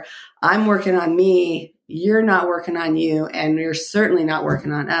scenarios where I'm working on me, you're not working on you, and you're certainly not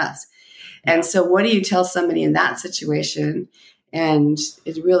working on us. And so what do you tell somebody in that situation? And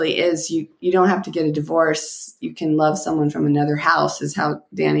it really is, you don't have to get a divorce. You can love someone from another house, is how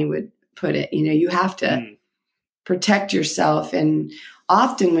Danny would put it. You know, you have to protect yourself. And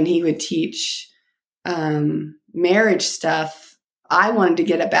often when he would teach marriage stuff, I wanted to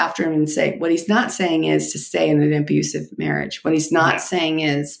get up after him and say, what he's not saying is to stay in an abusive marriage. What he's not saying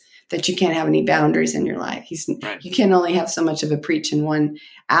is that you can't have any boundaries in your life. You can only have so much of a preach in 1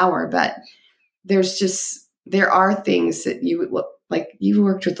 hour, but there are things that you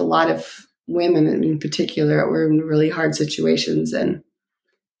worked with a lot of women in particular that were in really hard situations, and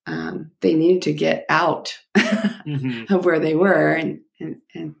they needed to get out of where they were and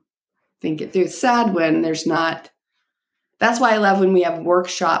think it through. It's sad when there's not. That's why I love when we have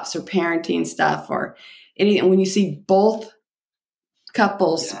workshops or parenting stuff or anything, when you see both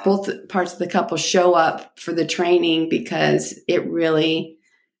couples, both parts of the couple show up for the training, because it really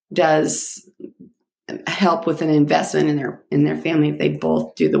does help with an investment in their family if they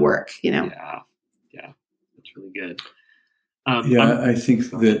both do the work, you know? Yeah. That's really good. I think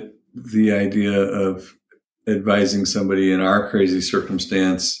that the idea of advising somebody in our crazy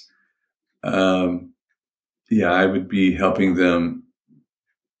circumstance, I would be helping them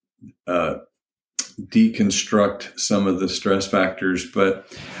deconstruct some of the stress factors. But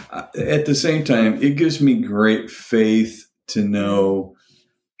at the same time, it gives me great faith to know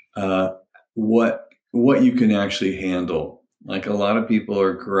what you can actually handle. Like, a lot of people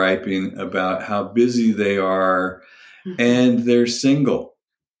are griping about how busy they are and they're single.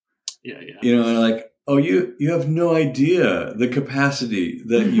 Yeah. You know, and like, oh, you have no idea the capacity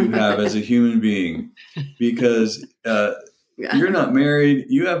that you have as a human being, because you're not married,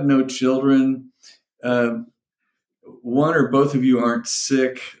 you have no children, one or both of you aren't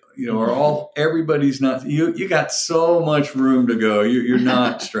sick, you know, or everybody's not. You got so much room to go. You're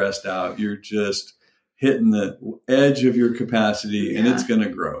not stressed out. You're just hitting the edge of your capacity, and it's going to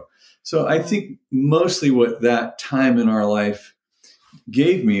grow. So I think mostly what that time in our life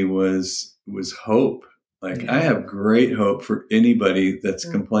gave me was hope. Like, I have great hope for anybody that's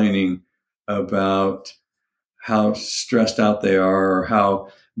complaining about how stressed out they are or how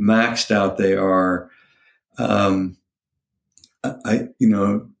maxed out they are.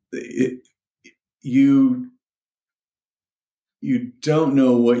 You don't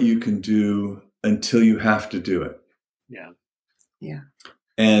know what you can do until you have to do it. Yeah.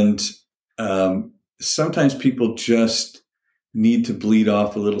 And sometimes people just need to bleed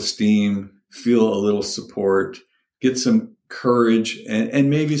off a little steam, feel a little support, get some courage and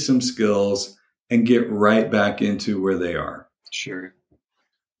maybe some skills, and get right back into where they are. Sure.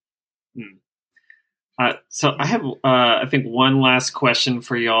 So I have, I think, one last question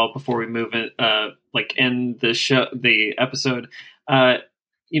for y'all before we move in, end the episode.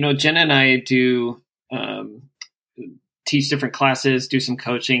 Jenna and I do teach different classes, do some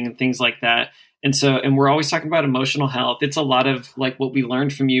coaching and things like that. And we're always talking about emotional health. It's a lot of like what we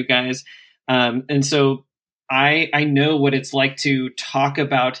learned from you guys. And so I know what it's like to talk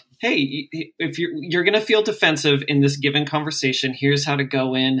about, hey, if you're going to feel defensive in this given conversation, here's how to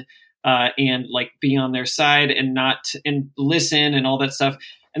go in and like be on their side and listen and all that stuff.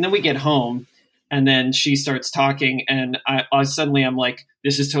 And then we get home and then she starts talking and I'm like,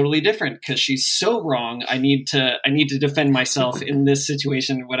 this is totally different because she's so wrong. I need to defend myself in this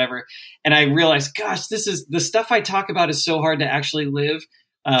situation or whatever. And I realized, gosh, this is the stuff I talk about is so hard to actually live.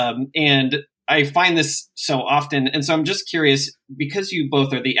 And I find this so often. And so I'm just curious, because you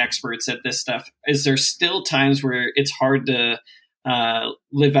both are the experts at this stuff, is there still times where it's hard to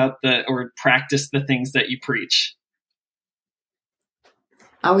live out or practice the things that you preach?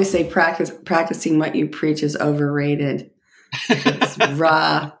 I always say practicing what you preach is overrated. It's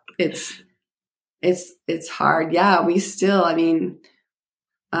raw. It's hard. Yeah, we still, I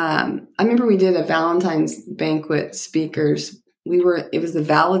remember we did a Valentine's banquet speakers. It was the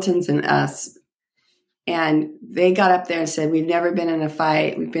Valentins and us. And they got up there and said, we've never been in a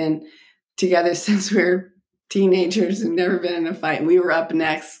fight. We've been together since we were teenagers and never been in a fight. We were up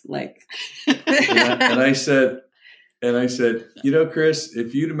next, like. And I said, Chris,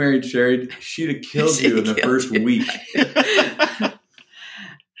 if you'd have married Sherry, she'd have killed you in the first week.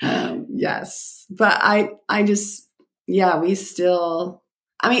 Yes. But we still,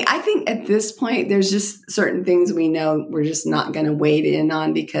 I think at this point, there's just certain things we know we're just not going to wade in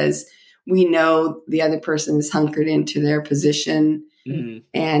on because we know the other person is hunkered into their position. Mm-hmm.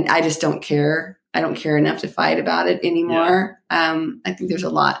 And I just don't care. I don't care enough to fight about it anymore. Yeah. I think there's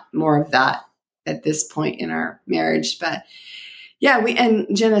a lot more of that at this point in our marriage. But yeah, and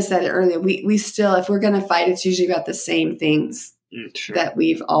Jenna said it earlier, we still, if we're going to fight, it's usually about the same things that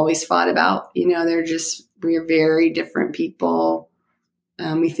we've always fought about. We're very different people.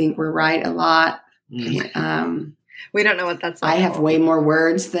 We think we're right a lot. We don't know what that's like. I have way more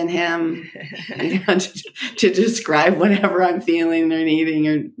words than him to describe whatever I'm feeling or needing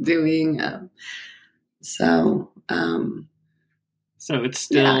or doing. So it's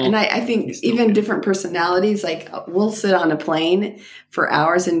still, yeah. And I think even different personalities, like we'll sit on a plane for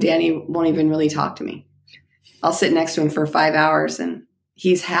hours and Danny won't even really talk to me. I'll sit next to him for 5 hours and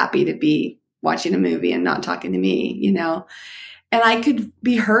he's happy to be watching a movie and not talking to me, and I could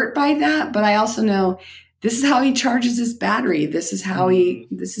be hurt by that, but I also know this is how he charges his battery. This is how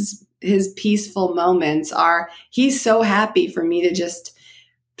this is his peaceful moments he's so happy for me to just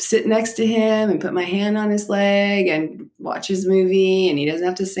sit next to him and put my hand on his leg and watch his movie and he doesn't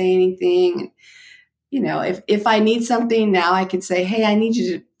have to say anything. If I need something now, I could say, hey, I need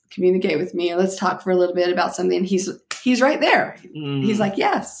you to communicate with me. Or let's talk for a little bit about something. He's right there. He's like,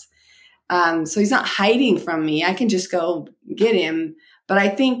 yes. So he's not hiding from me. I can just go get him. But I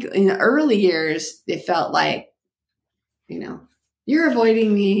think in the early years, it felt like, you're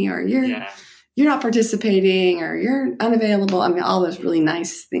avoiding me or you're not participating or you're unavailable. All those really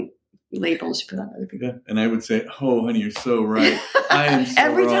nice labels you put on other people. Yeah. And I would say, oh, honey, you're so right. I am so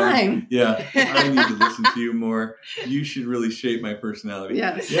every wrong. Time. Yeah. I need to listen to you more. You should really shape my personality.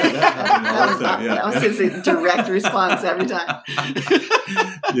 Yes. Yeah, that happened all the time. Yeah. That was his direct response every time.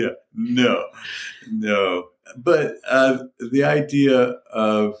 Yeah. No. But the idea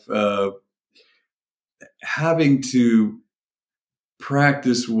of having to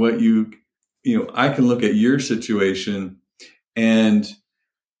practice what I can look at your situation and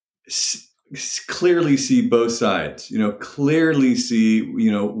clearly see both sides, clearly see,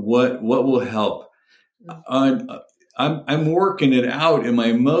 what will help. I'm working it out in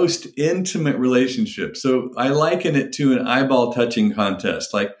my most intimate relationship. So I liken it to an eyeball touching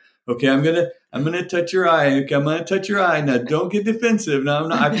contest. Like, okay, I'm gonna touch your eye. Okay, I'm gonna touch your eye. Now, don't get defensive. No, I'm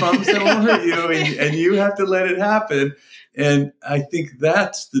not. I promise I won't hurt you, and you have to let it happen. And I think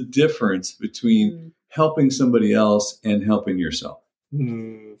that's the difference between helping somebody else and helping yourself.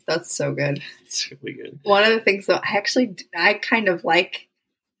 That's so good. It's really good. One of the things that I kind of like,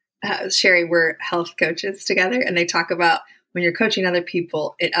 Sherry, we're health coaches together, and they talk about when you're coaching other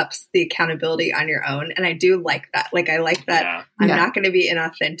people, it ups the accountability on your own. And I do like that. Like, I like that I'm not going to be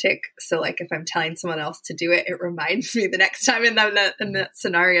inauthentic. So like, if I'm telling someone else to do it, it reminds me the next time in that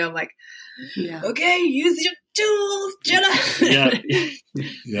scenario, I'm like, okay, use your tools, Jenna.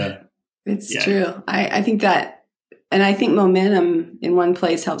 Yeah. It's true. I think that, and I think momentum in one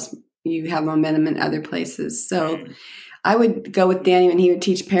place helps you have momentum in other places. So I would go with Danny when he would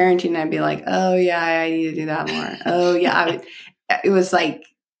teach parenting and I'd be like, oh yeah, I need to do that more. Oh yeah. It was like,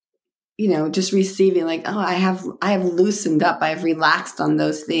 just receiving like, oh, I have loosened up. I've relaxed on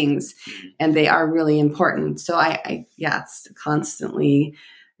those things and they are really important. So it's constantly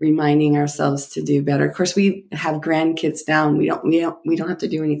reminding ourselves to do better. Of course, we have grandkids now, and we don't have to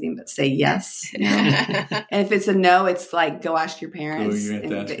do anything but say yes. And if it's a no, it's like, go ask your parents. You have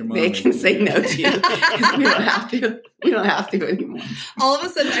to ask your mom. They can say no to you, because we don't have to. We don't have to anymore. All of a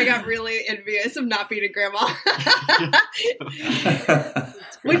sudden, I got really envious of not being a grandma.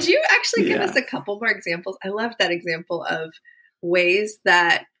 Would you actually give us a couple more examples? I loved that example of ways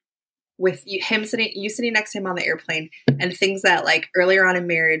that, with you sitting next to him on the airplane, and things that like earlier on in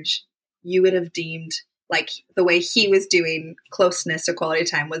marriage, you would have deemed like the way he was doing closeness or quality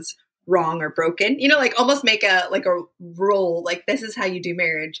time was wrong or broken, like almost make a rule, like this is how you do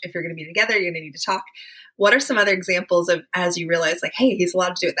marriage. If you're going to be together, you're going to need to talk. What are some other examples of, as you realize like, hey, he's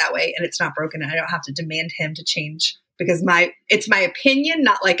allowed to do it that way and it's not broken, and I don't have to demand him to change because it's my opinion,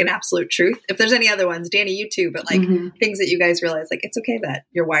 not like an absolute truth. If there's any other ones, Danny, you too, but like things that you guys realize, like it's okay that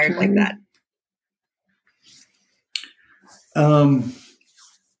you're wired like that.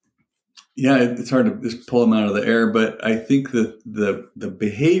 Yeah, it's hard to just pull them out of the air, but I think that the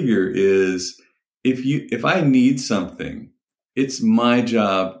behavior is, if I need something, it's my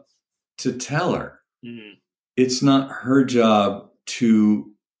job to tell her. Mm-hmm. It's not her job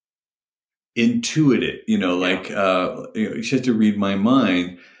to intuit it, she has to read my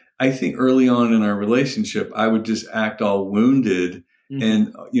mind. I think early on in our relationship, I would just act all wounded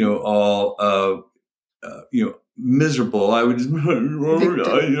and, all, miserable. I would just,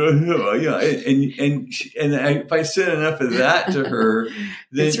 if I said enough of that to her,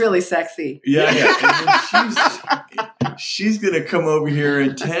 then it's really sexy. Yeah. And then she's going to come over here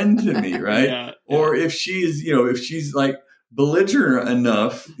and tend to me. Right. Yeah. Or if she's like belligerent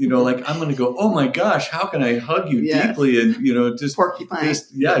enough, like I'm going to go, oh my gosh, how can I hug you deeply? And, just porcupine. I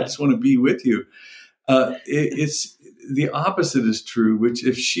just want to be with you. It's the opposite is true, which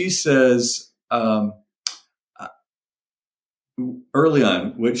if she says, early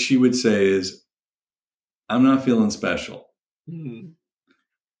on, what she would say is, I'm not feeling special. Mm.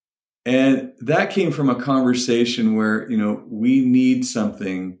 And that came from a conversation where, we need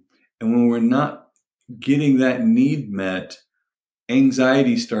something. And when we're not getting that need met,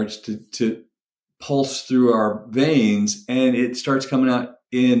 anxiety starts to pulse through our veins, and it starts coming out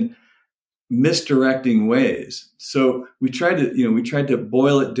in misdirecting ways. So we tried to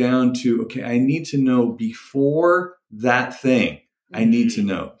boil it down to, okay, I need to know before that thing. I need to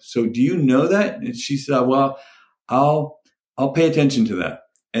know. So do you know that? And she said, well, I'll pay attention to that.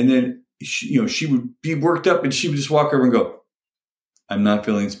 And then she would be worked up and she would just walk over and go, I'm not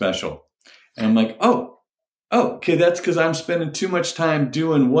feeling special. And I'm like, oh, okay. That's because I'm spending too much time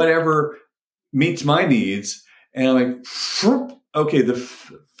doing whatever meets my needs. And I'm like, okay, the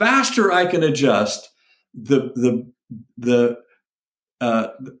faster I can adjust, the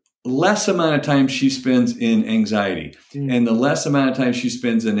less amount of time she spends in anxiety. And the less amount of time she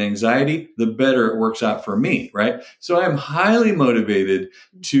spends in anxiety, the better it works out for me, right? So I'm highly motivated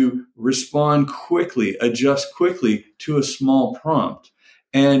to respond quickly, adjust quickly to a small prompt.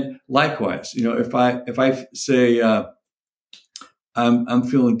 And likewise, if I say I'm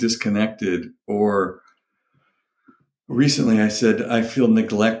feeling disconnected, or recently I said, I feel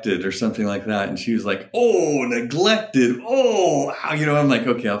neglected or something like that. And she was like, oh, neglected. Oh, I'm like,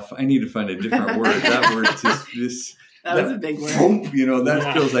 okay, I need to find a different word. That word just that was a big word.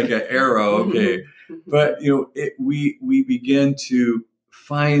 That feels like an arrow. Okay. But, we begin to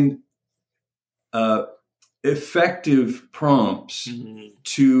find effective prompts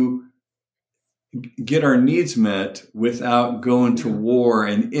to get our needs met without going to war.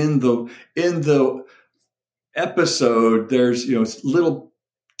 And in the episode, there's little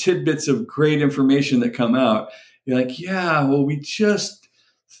tidbits of great information that come out. You're like, yeah, well, we just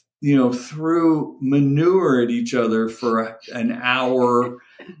threw manure at each other for an hour,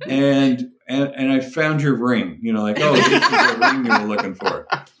 and I found your ring. Like, oh, this is the ring you were looking for.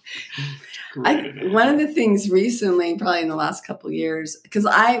 One of the things recently, probably in the last couple of years, because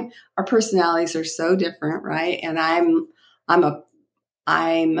our personalities are so different, right? And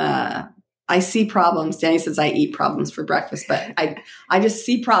I see problems. Danny says I eat problems for breakfast, but I just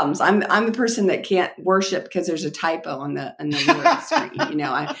see problems. I'm the person that can't worship because there's a typo on the word screen.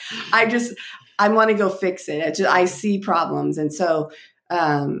 I want to go fix it. I see problems, and so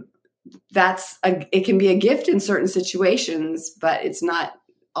it can be a gift in certain situations, but it's not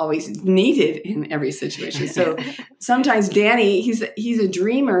always needed in every situation. So sometimes Danny, he's a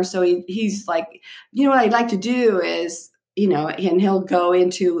dreamer, so he's like, what I'd like to do is, and he'll go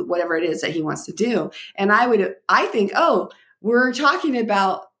into whatever it is that he wants to do. And I think, oh, we're talking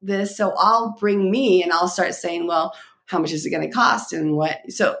about this, so I'll bring me and I'll start saying, well, how much is it going to cost? And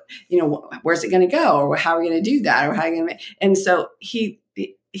where's it going to go? Or how are we going to do that? Or how are you going to, and so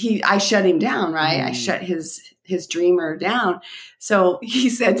I shut him down, right? I shut his dreamer down. So he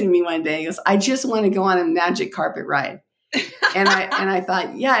said to me one day, he goes, I just want to go on a magic carpet ride. And I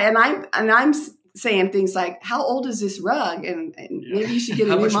thought, yeah. And I'm saying things like, how old is this rug? And maybe you should get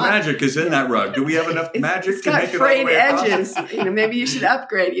a new How much magic is in that rug? Do we have enough magic to make it all the way across? It's got frayed edges. Maybe you should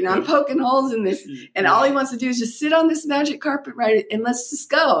upgrade. I'm poking holes in this. And all he wants to do is just sit on this magic carpet ride and let's just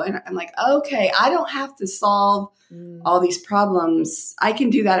go. And I'm like, okay, I don't have to solve all these problems. I can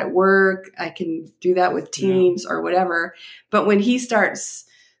do that at work. I can do that with teams or whatever. But when he starts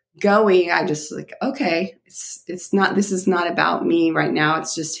going, I just like, okay, this is not about me right now.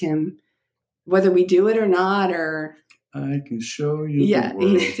 It's just him. Whether we do it or not, or I can show you. Yeah, the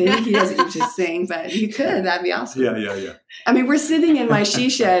world. he doesn't just sing, but you could. That'd be awesome. Yeah. I mean, we're sitting in my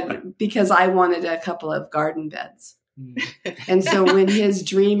she shed because I wanted a couple of garden beds, and so when his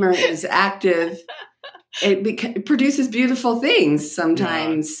dreamer is active, it produces beautiful things.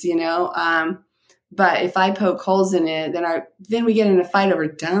 Sometimes, but if I poke holes in it, then we get in a fight over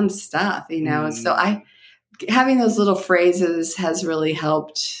dumb stuff, And so having those little phrases has really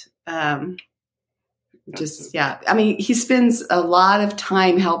helped. I mean, he spends a lot of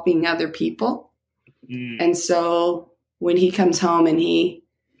time helping other people. And so when he comes home and he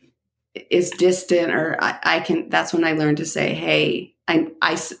is distant or that's when I learned to say, hey, I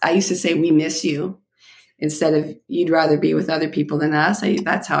used to say, we miss you instead of you'd rather be with other people than us.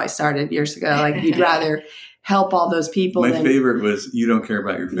 That's how I started years ago. Like you'd rather help all those people. My favorite was you don't care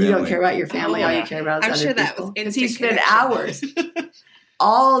about your family. You don't care about your family. All you care about is other people. That was because he spent hours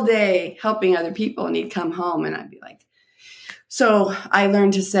all day helping other people, and he'd come home and I'd be like, so I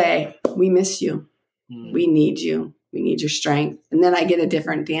learned to say, we miss you. We need you. We need your strength. And then I get a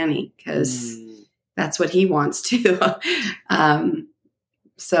different Danny because that's what he wants too.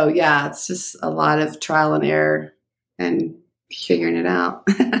 So yeah, it's just a lot of trial and error and figuring it out.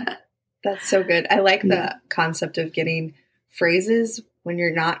 That's so good. I like the concept of getting phrases when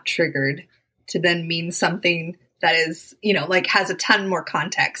you're not triggered to then mean something that is, like has a ton more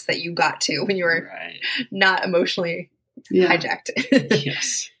context that you got to when you were not emotionally hijacked.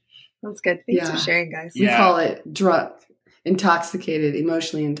 Yes. That's good. Thanks for sharing, guys. We call it drunk, intoxicated,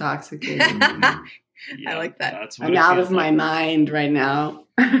 emotionally intoxicated. I like that. I'm out of my mind right now.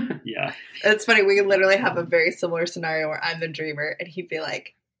 Yeah. It's funny. We literally have a very similar scenario where I'm the dreamer and he'd be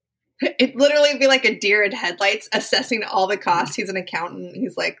like, it'd literally be like a deer in headlights assessing all the costs. He's an accountant.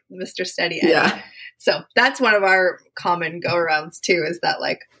 He's like Mr. Steady Eddie. Yeah. So that's one of our common go-arounds too, is that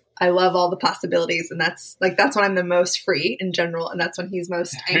like, I love all the possibilities. And that's when I'm the most free in general. And that's when he's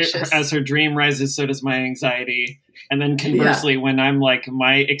most anxious. As her dream rises, so does my anxiety. And then conversely, when I'm like,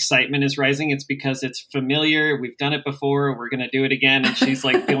 my excitement is rising, it's because it's familiar. We've done it before. We're going to do it again. And she's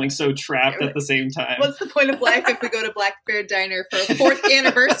like feeling so trapped at the same time. What's the point of life if we go to Black Bear Diner for a 4th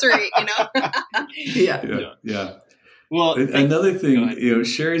anniversary, Yeah. Well, another thing,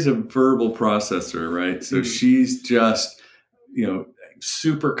 Sherry's a verbal processor, right? So she's just,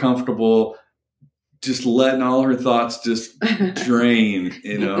 super comfortable, just letting all her thoughts just drain,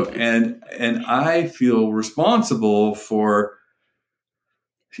 and I feel responsible for,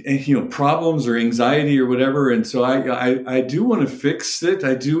 problems or anxiety or whatever. And so I do want to fix it.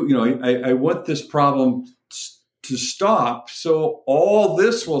 I do, I want this problem to stop. So all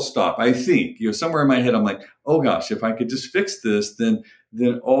this will stop. I think, somewhere in my head, I'm like, oh gosh, if I could just fix this, then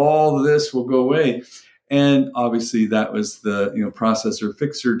all this will go away. And obviously that was the, processor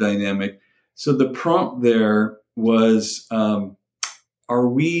fixer dynamic. So the prompt there was, are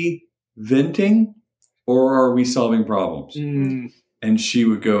we venting or are we solving problems? And she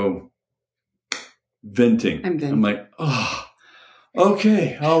would go, venting. I'm like, oh,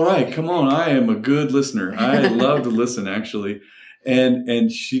 okay. All right. Come on. I am a good listener. I love to listen, actually.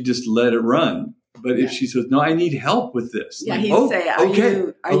 And she just let it run. But if she says, no, I need help with this. Yeah, he'd say, are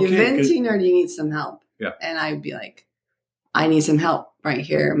you venting or do you need some help? Yeah. And I'd be like, I need some help right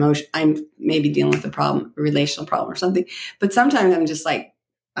here. I'm maybe dealing with a relational problem or something. But sometimes I'm just like,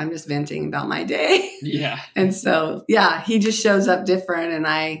 I'm just venting about my day. Yeah. And so, he just shows up different. And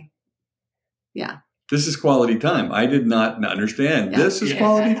this is quality time. I did not understand. This is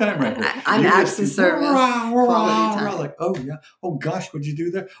quality time right here. I'm acts of service. Quality time. Like, oh yeah. Oh gosh, what'd you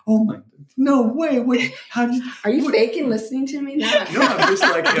do there? Oh my, no way. Are you faking listening to me now? No, I'm just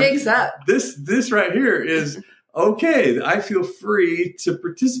like, gigs up. This right here is okay. I feel free to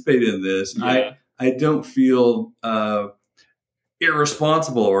participate in this. Yeah. I don't feel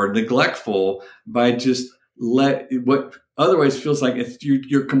irresponsible or neglectful by just what otherwise feels like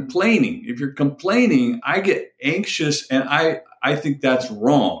you're complaining. If you're complaining, I get anxious and I think that's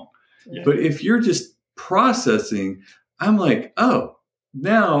wrong. Yeah. But if you're just processing, I'm like, oh,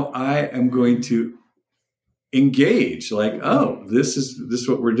 now I am going to engage like, oh, this is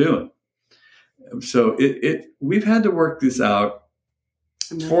what we're doing. So we've had to work this out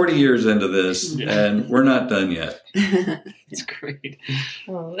 40 years into this, and we're not done yet. It's great.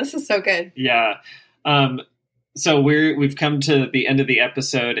 Oh, this is so good. Yeah. So we've come to the end of the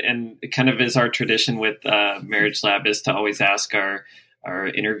episode, and it kind of is our tradition with Marriage Lab is to always ask our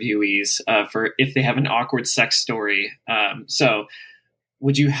interviewees for if they have an awkward sex story. So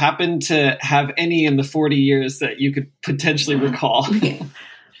would you happen to have any in the 40 years that you could potentially recall?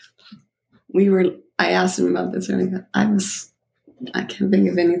 I asked him about this earlier. I can't think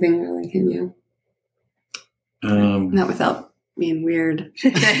of anything really, can you? Not without being weird.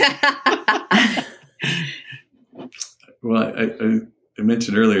 Well, I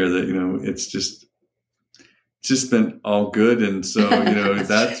mentioned earlier that, it's just been all good. And so,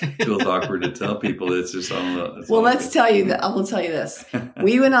 that feels awkward to tell people. It's just all. Well, let's tell you that. I will tell you this.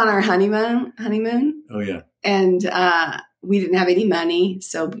 We went on our honeymoon. Oh, yeah. And we didn't have any money.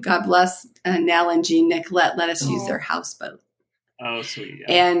 So God bless Nell and Jean Nicolette let us use their houseboat. Oh, sweet.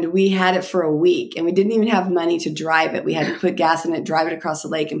 Yeah. And we had it for a week, and we didn't even have money to drive it. We had to put gas in it, drive it across the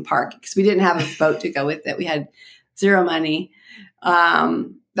lake, and park because we didn't have a boat to go with it. We had zero money.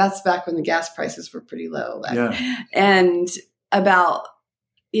 That's back when the gas prices were pretty low. Yeah. And about,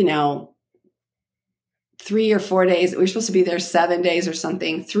 3 or 4 days, we were supposed to be there 7 days or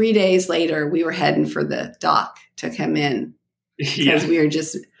something. 3 days later, we were heading for the dock to come in because we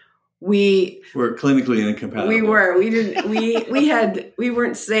were clinically incompatible. We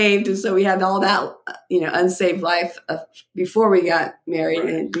weren't saved. And so we had all that, unsaved life before we got married.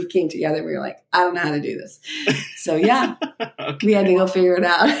 Right. And we came together. We were like, I don't know how to do this. So yeah, okay. We had to go figure it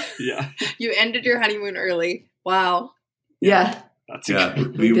out. Yeah. You ended your honeymoon early. Wow. Yeah. That's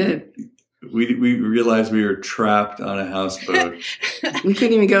we did. We realized we were trapped on a houseboat. We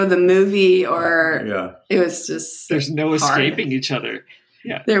couldn't even go to the movie or it was just there's no escaping each other.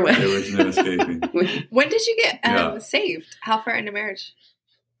 Yeah. There was no escaping. When did you get saved? How far into marriage?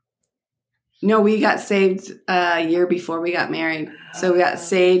 No, we got saved a year before we got married. So we got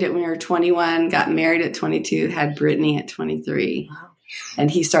saved when we were 21, got married at 22, had Brittany at 23. Wow.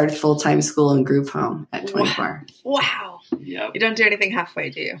 And he started full-time school and group home at 24. Wow. Yep. You don't do anything halfway,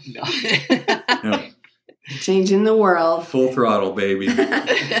 do you? No. Changing the world. Full throttle, baby.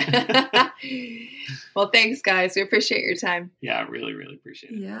 Well, thanks, guys. We appreciate your time. Yeah, really, really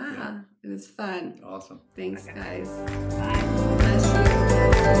appreciate it. Yeah. It was fun. Awesome. Thanks, guys. Bye. Bless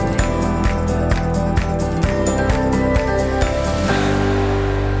you.